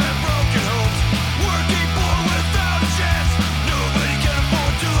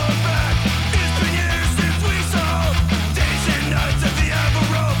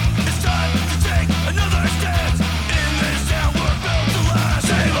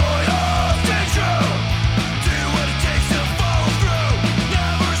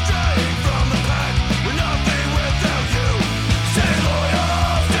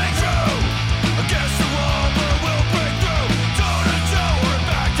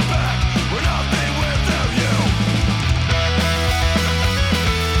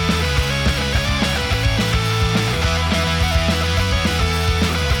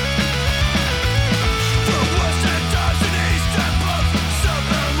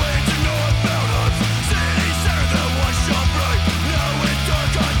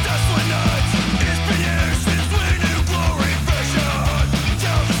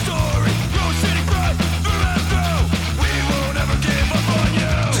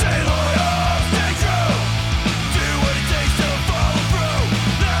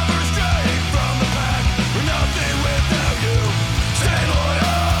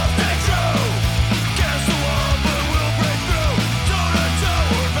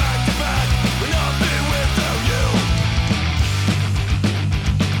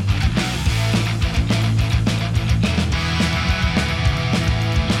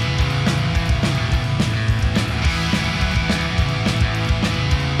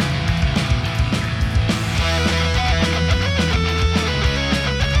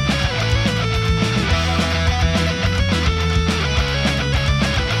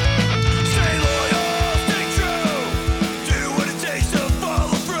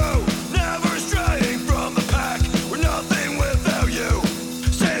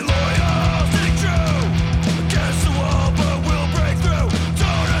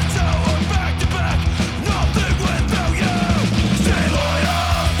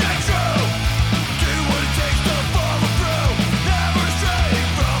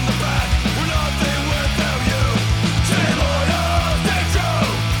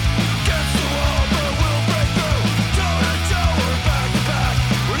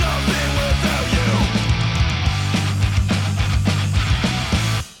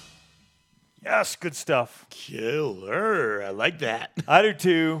Yes, good stuff. Killer. I like that. I do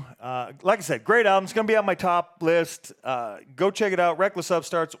too. Like I said, great album. It's going to be on my top list. Go check it out. Reckless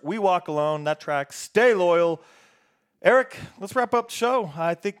Upstarts, We Walk Alone. That track, Stay Loyal. Eric, let's wrap up the show.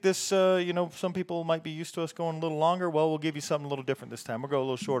 I think this, some people might be used to us going a little longer. Well, we'll give you something a little different this time. We'll go a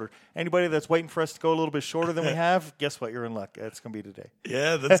little shorter. Anybody that's waiting for us to go a little bit shorter than we have, guess what? You're in luck. It's going to be today.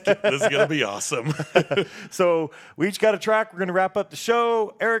 Yeah, this is going to be awesome. So we each got a track. We're going to wrap up the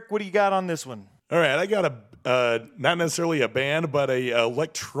show. Eric, what do you got on this one? All right, I got not necessarily a band, but a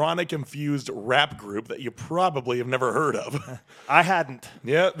electronic-infused rap group that you probably have never heard of. I hadn't.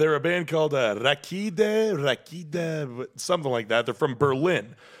 Yeah, they're a band called Rakede, something like that. They're from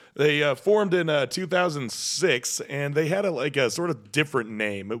Berlin. They formed in 2006, and they had a sort of different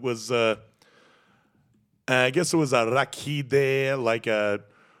name. It was, I guess it was a Rakede, like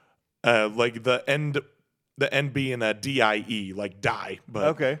the end being a D-I-E, like die. But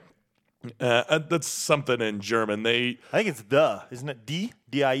Okay. That's something in German. I think it's the, isn't it?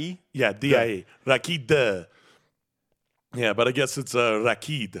 D-I-E? Yeah, D-I-E. Rakede. Yeah, but I guess it's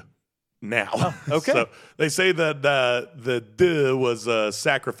Rakede now. Oh, okay. So they say that the D was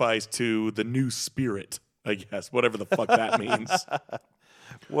sacrificed to the new spirit, I guess, whatever the fuck that means.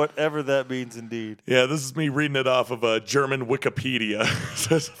 Whatever that means, indeed. Yeah, this is me reading it off of a German Wikipedia.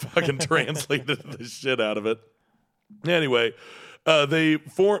 Just fucking translated the shit out of it. Anyway,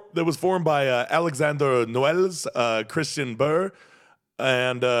 that was formed by Alexander Noels, Christian Burr,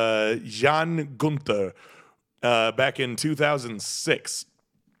 and Jan Gunther back in 2006.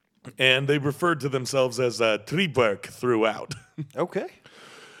 And they referred to themselves as Triebwerk throughout. Okay.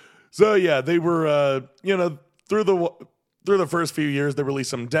 So yeah, they were through the first few years they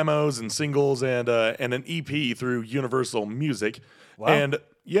released some demos and singles and an EP through Universal Music. Wow. And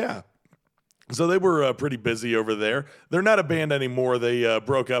yeah. So they were pretty busy over there. They're not a band anymore. They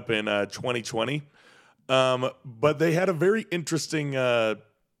broke up in 2020. But they had a very interesting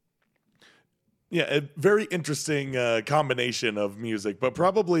combination of music. But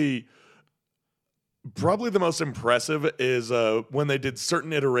probably the most impressive is when they did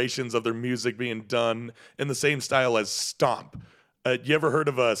certain iterations of their music being done in the same style as Stomp. You ever heard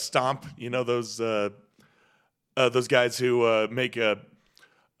of Stomp? You know those guys who make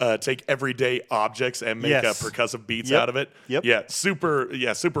take everyday objects and make percussive beats out of it. Yep. Yeah,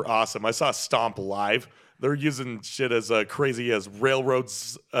 super awesome. I saw Stomp live. They're using shit as crazy as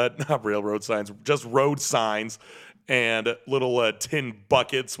not railroad signs, just road signs and little tin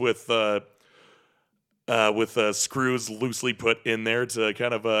buckets with screws loosely put in there to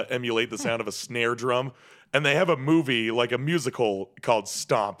kind of emulate the sound of a snare drum. And they have a movie, like a musical, called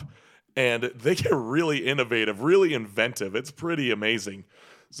Stomp. And they get really innovative, really inventive. It's pretty amazing.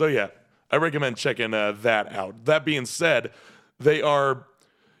 So yeah, I recommend checking that out. That being said, they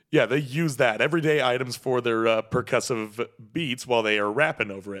use that everyday items for their percussive beats while they are rapping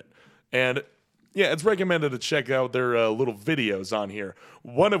over it. And yeah, it's recommended to check out their little videos on here.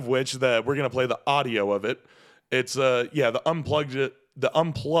 One of which that we're gonna play the audio of it. It's the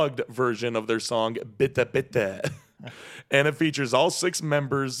unplugged version of their song Bitte Bitte. And it features all 6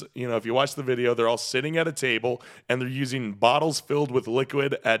 members. You know, if you watch the video, they're all sitting at a table and they're using bottles filled with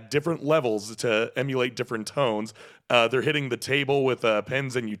liquid at different levels to emulate different tones. They're hitting the table with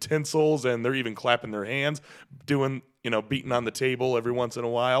pens and utensils, and they're even clapping their hands, beating on the table every once in a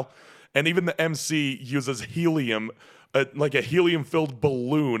while. And even the MC uses helium, like a helium-filled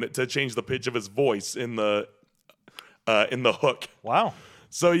balloon, to change the pitch of his voice in the hook. Wow.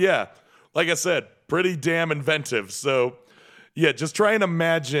 So yeah, like I said, pretty damn inventive. So yeah, just try and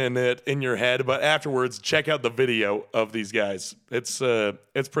imagine it in your head, but afterwards check out the video of these guys. It's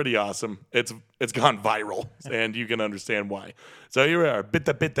pretty awesome. It's gone viral, and you can understand why. So here we are,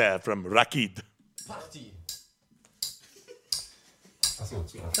 Bitte Bitte from Rakede. Party. Achso,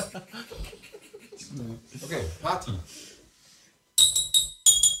 zuerst. Okay, Party.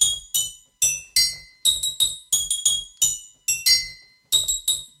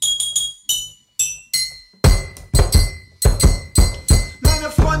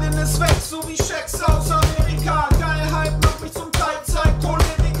 Ist weg, so wie Schecks aus Amerika. Geilheit macht mich zum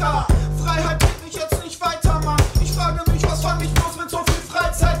Teilzeit-Choleriker. Freiheit bringt mich jetzt nicht weiter, Mann. Ich frage mich, was fang ich bloß mit so viel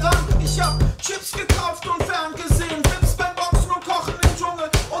Freizeit an? Ich hab Chips gekauft und ferngesehen. Wips beim Boxen und Kochen im Dschungel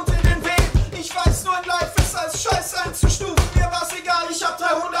und in den Wehen. Ich weiß nur, in Life ist als Scheiß einzustufen. Mir war's egal, ich hab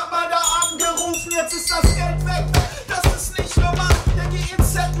 300 Mal da angerufen. Jetzt ist das Geld weg, das ist nicht normal. Der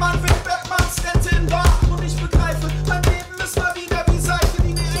GEZ-Mann will Batmans Rente in Bar. Und ich begreife, mein Leben ist mal wieder wie Seife,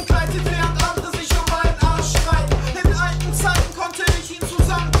 die mir entgleitet, während andere sich um meinen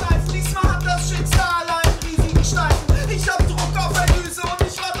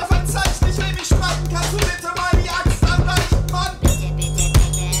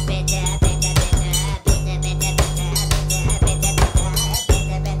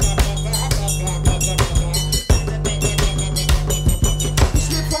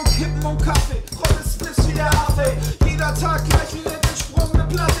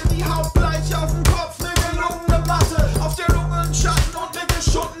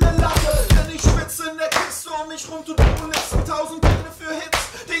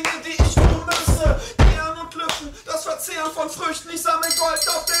von Früchten, ich sammel Gold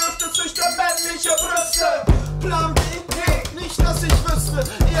auf der Hüfte, züchte männliche Brüste. Plan B, nee, nicht, dass ich wüsste,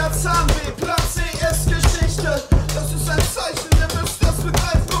 eher Zahnweh, Plan C ist Geschichte. Das ist ein Zeichen, ihr müsst das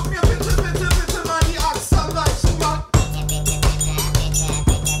begreifen und mir bitte, bitte, bitte mal die Axt anreichen, Mann.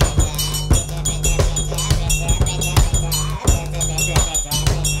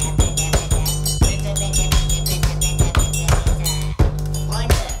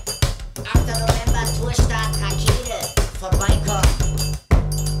 Freunde, 8. November, Tourstart, Rakede, vorbeikommen.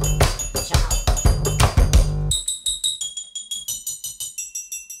 Ciao.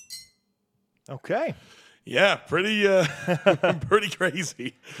 Okay. Yeah, pretty pretty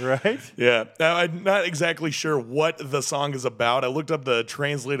crazy. Right? Yeah. Now, I'm not exactly sure what the song is about. I looked up the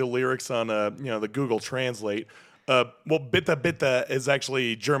translated lyrics on the Google Translate. Well, bitte bitte is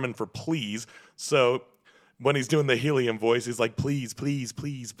actually German for please. So when he's doing the helium voice, he's like, please, please,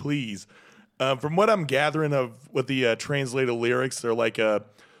 please, please. From what I'm gathering of with the translated lyrics, they're like,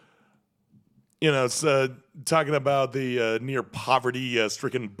 it's talking about the near poverty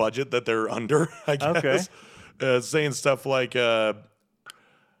stricken budget that they're under, I guess. Okay. Saying stuff like,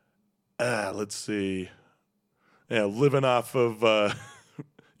 let's see. Yeah, living off of,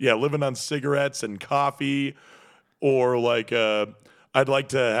 living on cigarettes and coffee, or like, I'd like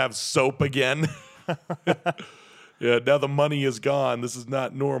to have soap again. Yeah, now the money is gone. This is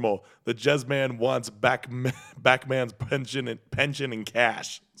not normal. The jazz man wants backman's pension and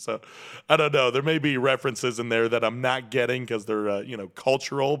cash. So I don't know. There may be references in there that I'm not getting because they're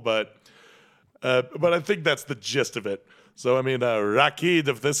cultural, but I think that's the gist of it. So I mean, Rakede,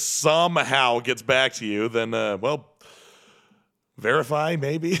 if this somehow gets back to you, then verify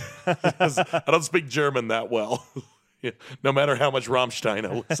maybe. 'Cause I don't speak German that well. Yeah, no matter how much Rammstein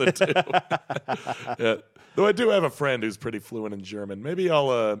I listen to. Yeah. Though I do have a friend who's pretty fluent in German. Maybe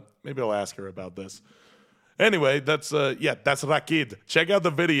I'll ask her about this. Anyway, that's Rakede. Check out the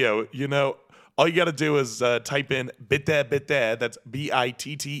video. All you got to do is type in bitte bitte. That's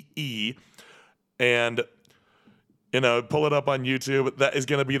Bitte, and pull it up on YouTube. That is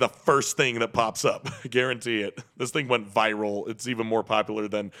going to be the first thing that pops up. I guarantee it. This thing went viral. It's even more popular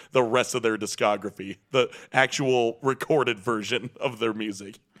than the rest of their discography, the actual recorded version of their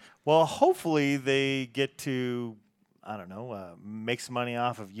music. Well, hopefully they get to, I don't know, make some money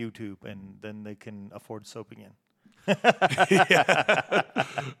off of YouTube, and then they can afford soap again. Yeah.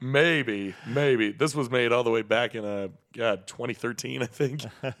 Maybe. This was made all the way back in 2013, I think.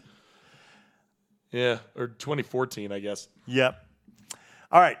 Yeah, or 2014, I guess. Yep.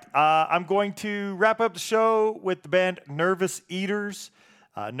 All right. I'm going to wrap up the show with the band Nervous Eaters.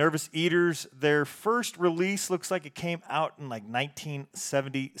 Nervous Eaters, their first release looks like it came out in like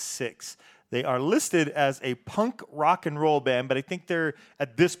 1976. They are listed as a punk rock and roll band, but I think they're,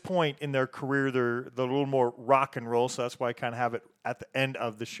 at this point in their career, they're a little more rock and roll, so that's why I kind of have it at the end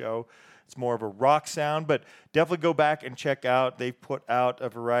of the show. It's more of a rock sound, but definitely go back and check out. They've put out a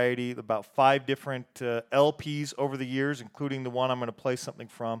variety, about 5 different LPs over the years, including the one I'm going to play something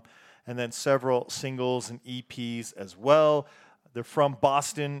from, and then several singles and EPs as well. They're from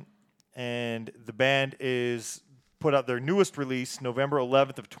Boston, and the band is put out their newest release November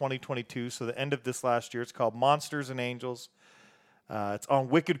 11th of 2022, so the end of this last year. It's called Monsters and Angels. It's on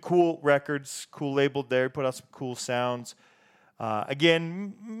Wicked Cool Records, cool labeled there. Put out some cool sounds.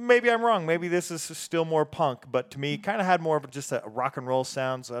 Again, maybe I'm wrong. Maybe this is still more punk, but to me, kind of had more of just a rock and roll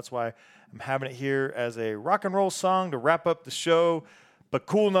sound, so that's why I'm having it here as a rock and roll song to wrap up the show. But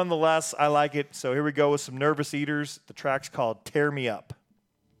cool nonetheless. I like it. So here we go with some Nervous Eaters. The track's called Tear Me Up.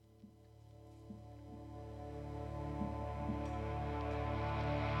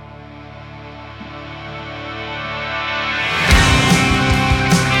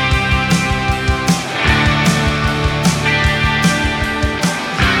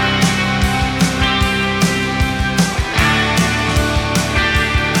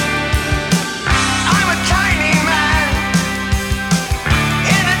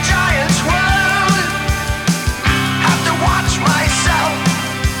 Myself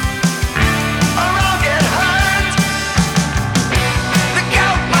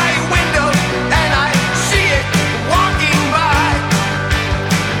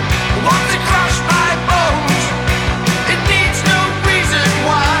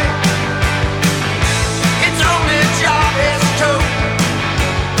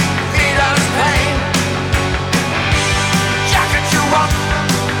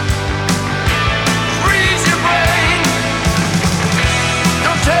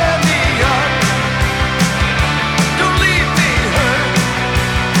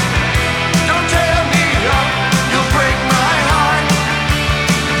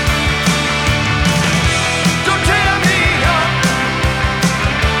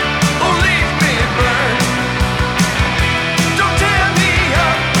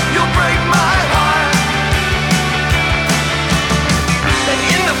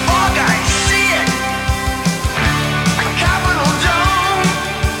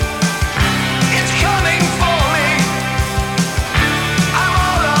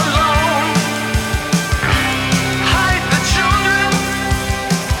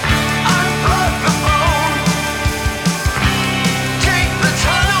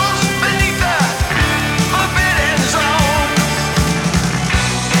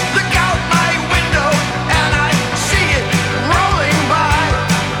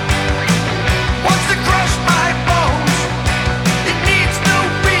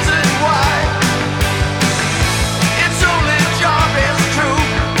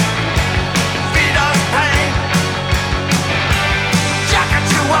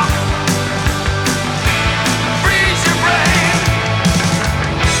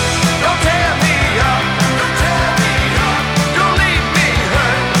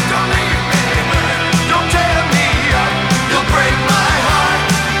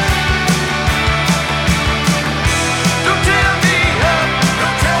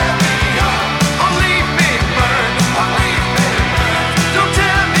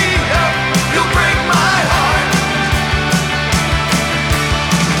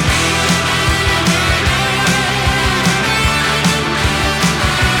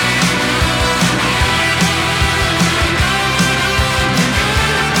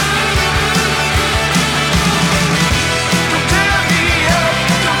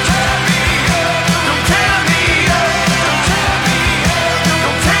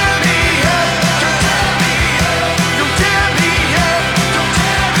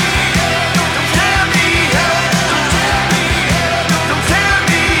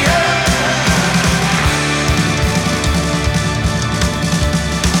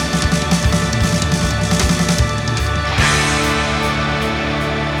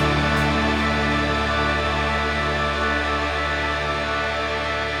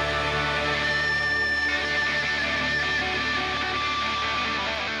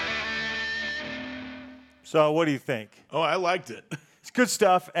So what do you think? Oh, I liked it. It's good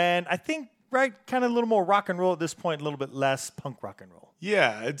stuff, and I think, right, kind of a little more rock and roll at this point, a little bit less punk rock and roll.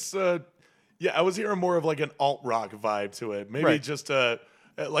 Yeah, it's I was hearing more of like an alt rock vibe to it. Maybe Right. just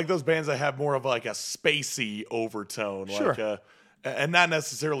like those bands that have more of like a spacey overtone, Sure. like and not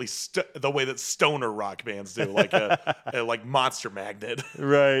necessarily the way that stoner rock bands do, like like Monster Magnet.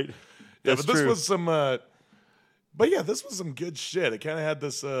 Right. Yeah, That's but this true. was some this was some good shit. It kind of had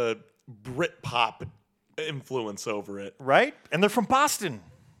this Brit pop influence over it. Right? And they're from Boston.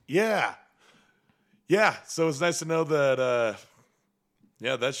 Yeah. Yeah, so it's nice to know that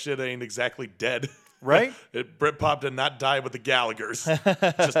that shit ain't exactly dead. Right? Britpop did not die with the Gallaghers.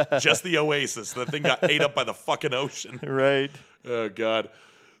 just the Oasis. The thing got ate up by the fucking ocean. Right. Oh god.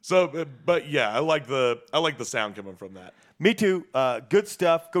 So, but yeah, I like the sound coming from that. Me too. Good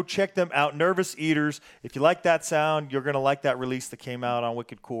stuff. Go check them out. Nervous Eaters. If you like that sound, you're going to like that release that came out on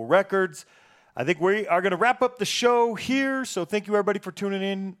Wicked Cool Records. I think we are going to wrap up the show here. So thank you, everybody, for tuning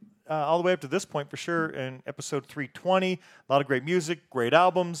in all the way up to this point for sure in episode 320. A lot of great music, great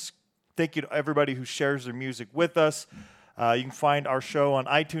albums. Thank you to everybody who shares their music with us. You can find our show on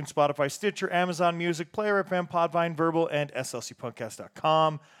iTunes, Spotify, Stitcher, Amazon Music, Player FM, Podvine, Verbal, and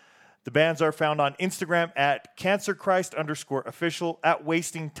SLCPunkcast.com. The bands are found on Instagram at CancerChrist_official, at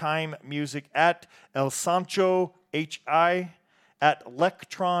Wasting Time Music, at El Sancho HI, at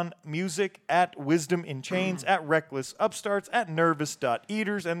Lektron Music, at Wisdom in Chains, at Reckless Upstarts, at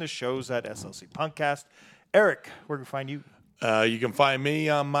Nervous.Eaters, and the show's at SLC Punkcast. Eric, where can we find you? You can find me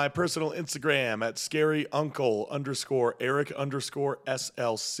on my personal Instagram at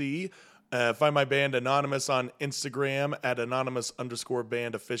scaryuncle_Eric_SLC. Find my band Anonymous on Instagram at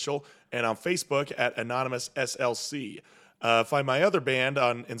Anonymous_bandofficial and on Facebook at Anonymous SLC. Find my other band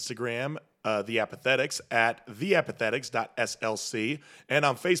on Instagram, The Apathetics, at theapathetics.slc and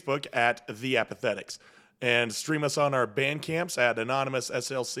on Facebook at The Apathetics. And stream us on our Bandcamps at Anonymous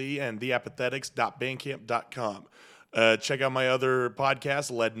SLC and theapathetics.bandcamp.com. Check out my other podcast,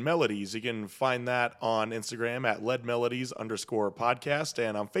 Lead Melodies. You can find that on Instagram at leadmelodies_podcast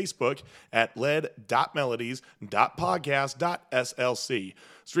and on Facebook at lead.melodies.podcast.slc.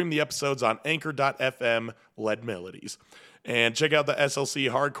 Stream the episodes on anchor.fm, Lead Melodies. And check out the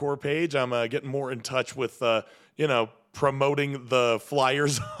SLC Hardcore page. I'm getting more in touch with, promoting the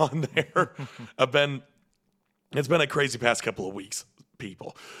flyers on there. It's been a crazy past couple of weeks,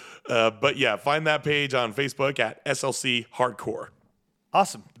 people. But yeah, find that page on Facebook at SLC Hardcore.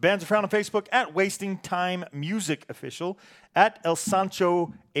 Awesome. The bands are found on Facebook at Wasting Time Music Official, at El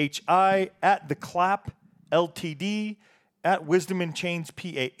Sancho HI, at The Clap LTD, at Wisdom in Chains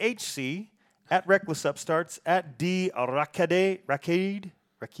PAHC, at Reckless Upstarts, at D Rakede,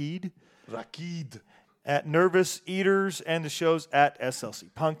 at Nervous Eaters, and the show's at SLC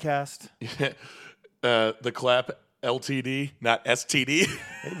Punkcast. The Clap LTD, not STD.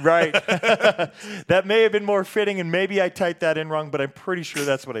 Right. That may have been more fitting, and maybe I typed that in wrong, but I'm pretty sure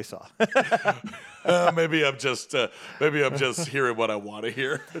that's what I saw. Maybe I'm just hearing what I want to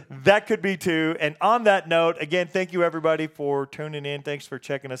hear. That could be too. And on that note, again, thank you everybody for tuning in. Thanks for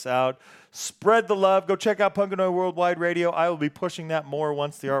checking us out. Spread the love. Go check out Punkanoid Worldwide Radio. I will be pushing that more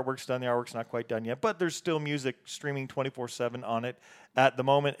once the artwork's done. The artwork's not quite done yet, but there's still music streaming 24/7 on it at the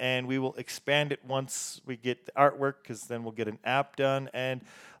moment, and we will expand it once we get the artwork, because then we'll get an app done. And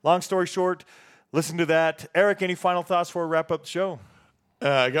long story short, listen to that. Eric, any final thoughts before we wrap up the show?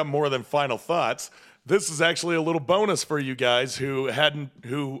 I got more than final thoughts. This is actually a little bonus for you guys who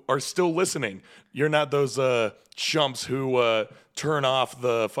are still listening. You're not those chumps who turn off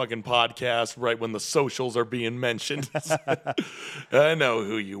the fucking podcast right when the socials are being mentioned. I know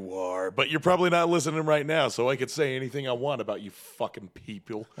who you are, but you're probably not listening right now, so I could say anything I want about you fucking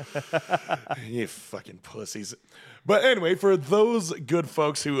people. You fucking pussies. But anyway, for those good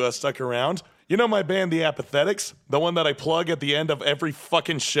folks who stuck around, you know my band, The Apathetics, the one that I plug at the end of every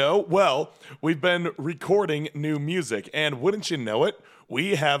fucking show? Well, we've been recording new music, and wouldn't you know it,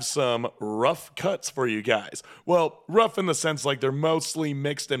 we have some rough cuts for you guys. Well, rough in the sense like they're mostly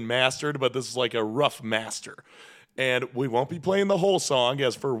mixed and mastered, but this is like a rough master. And we won't be playing the whole song,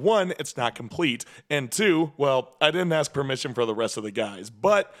 as for one, it's not complete, and two, well, I didn't ask permission for the rest of the guys,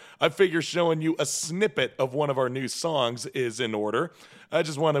 but I figure showing you a snippet of one of our new songs is in order. I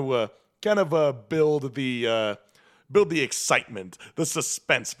just want to kind of build the excitement, the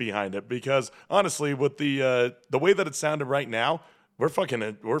suspense behind it, because honestly, with the way that it sounded right now, we're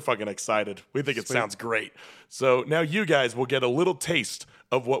fucking excited. We think it sounds great. So now you guys will get a little taste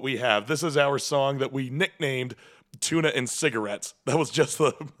of what we have. This is our song that we nicknamed Tuna and Cigarettes. That was just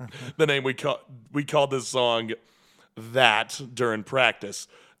the name we called this song that during practice.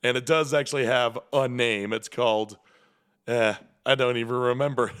 And it does actually have a name. It's called, I don't even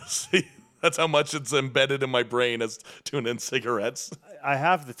remember. See, that's how much it's embedded in my brain as Tune In Cigarettes. I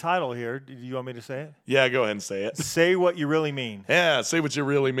have the title here. Do you want me to say it? Yeah, go ahead and say it. Say What You Really Mean. Yeah, say what you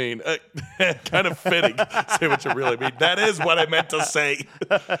really mean. Kind of fitting. Say what you really mean. That is what I meant to say.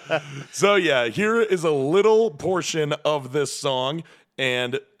 So yeah, here is a little portion of this song,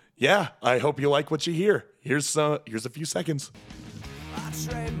 and yeah, I hope you like what you hear. Here's a few seconds. I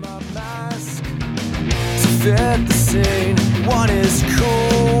trade my mask to fit the scene. One is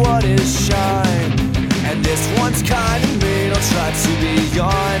cool, one is shine, and this one's kind of mean. I'll try to be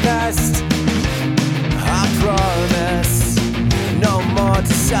honest, I promise. No more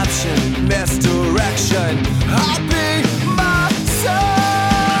deception, misdirection. I'll be myself.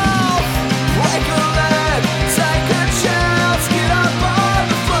 Break a leg, take a chance, get up on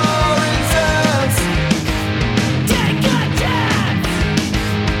the floor and dance. Take a chance.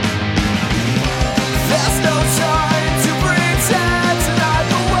 There's no time to pretend. Tonight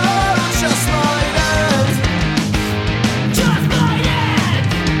the world just might end. Just might end.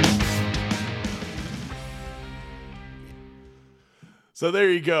 So there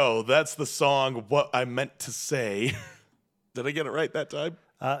you go. That's the song, What I Meant to Say. Did I get it right that time?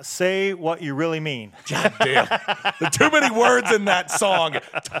 Say What You Really Mean. God damn. There are too many words in that song,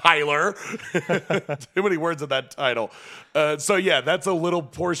 Tyler. Too many words in that title. So yeah, that's a little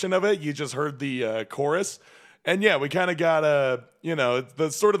portion of it. You just heard the chorus. And yeah, we kind of got the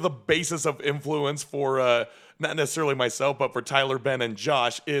sort of the basis of influence for not necessarily myself, but for Tyler, Ben, and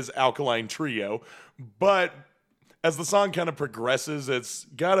Josh is Alkaline Trio. But as the song kind of progresses, it's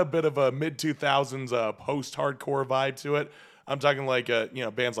got a bit of a mid-2000s post-hardcore vibe to it. I'm talking like,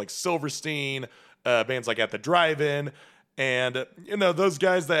 bands like Silverstein, bands like At the Drive-In, and, those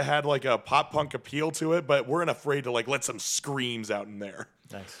guys that had like a pop-punk appeal to it, but weren't afraid to like let some screams out in there.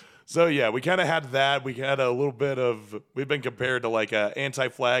 Nice. So yeah, we kind of had that. We had a little bit of, we've been compared to like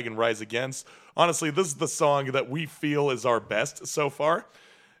Anti-Flag and Rise Against. Honestly, this is the song that we feel is our best so far.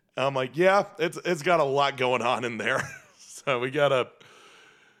 I'm like, yeah, it's got a lot going on in there. So we gotta,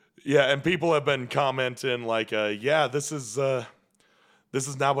 yeah, and people have been commenting like, yeah, this is not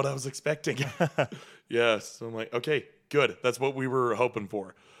what I was expecting. Yeah, so I'm like, okay, good. That's what we were hoping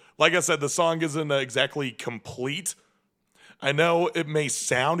for. Like I said, the song isn't exactly complete. I know it may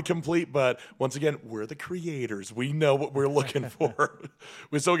sound complete, but once again, we're the creators. We know what we're looking for.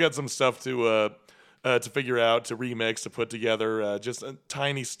 We still got some stuff to figure out, to remix, to put together, just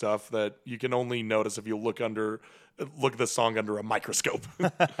tiny stuff that you can only notice if you look at the song under a microscope.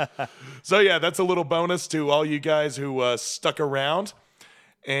 So yeah, that's a little bonus to all you guys who stuck around.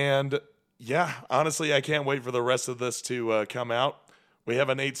 And yeah, honestly, I can't wait for the rest of this to come out. We have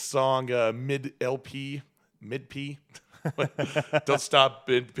an 8-song mid-LP, mid-P. Don't stop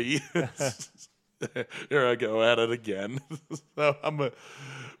mid-P. Here I go at it again. So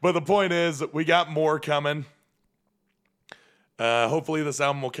but the point is, we got more coming. Hopefully this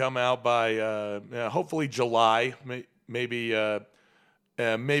album will come out by hopefully July, maybe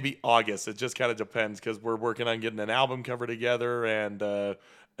August. It just kind of depends because we're working on getting an album cover together and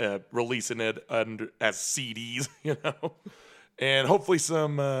releasing it as CDs, and hopefully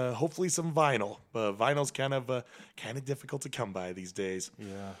some vinyl. Vinyl's kind of difficult to come by these days. Yeah,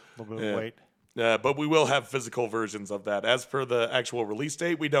 a little bit of wait. But we will have physical versions of that. As per the actual release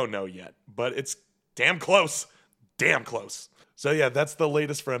date, we don't know yet. But it's damn close. Damn close. So yeah, that's the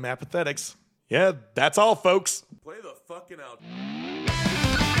latest from Apathetics. Yeah, that's all, folks. Play the fucking out.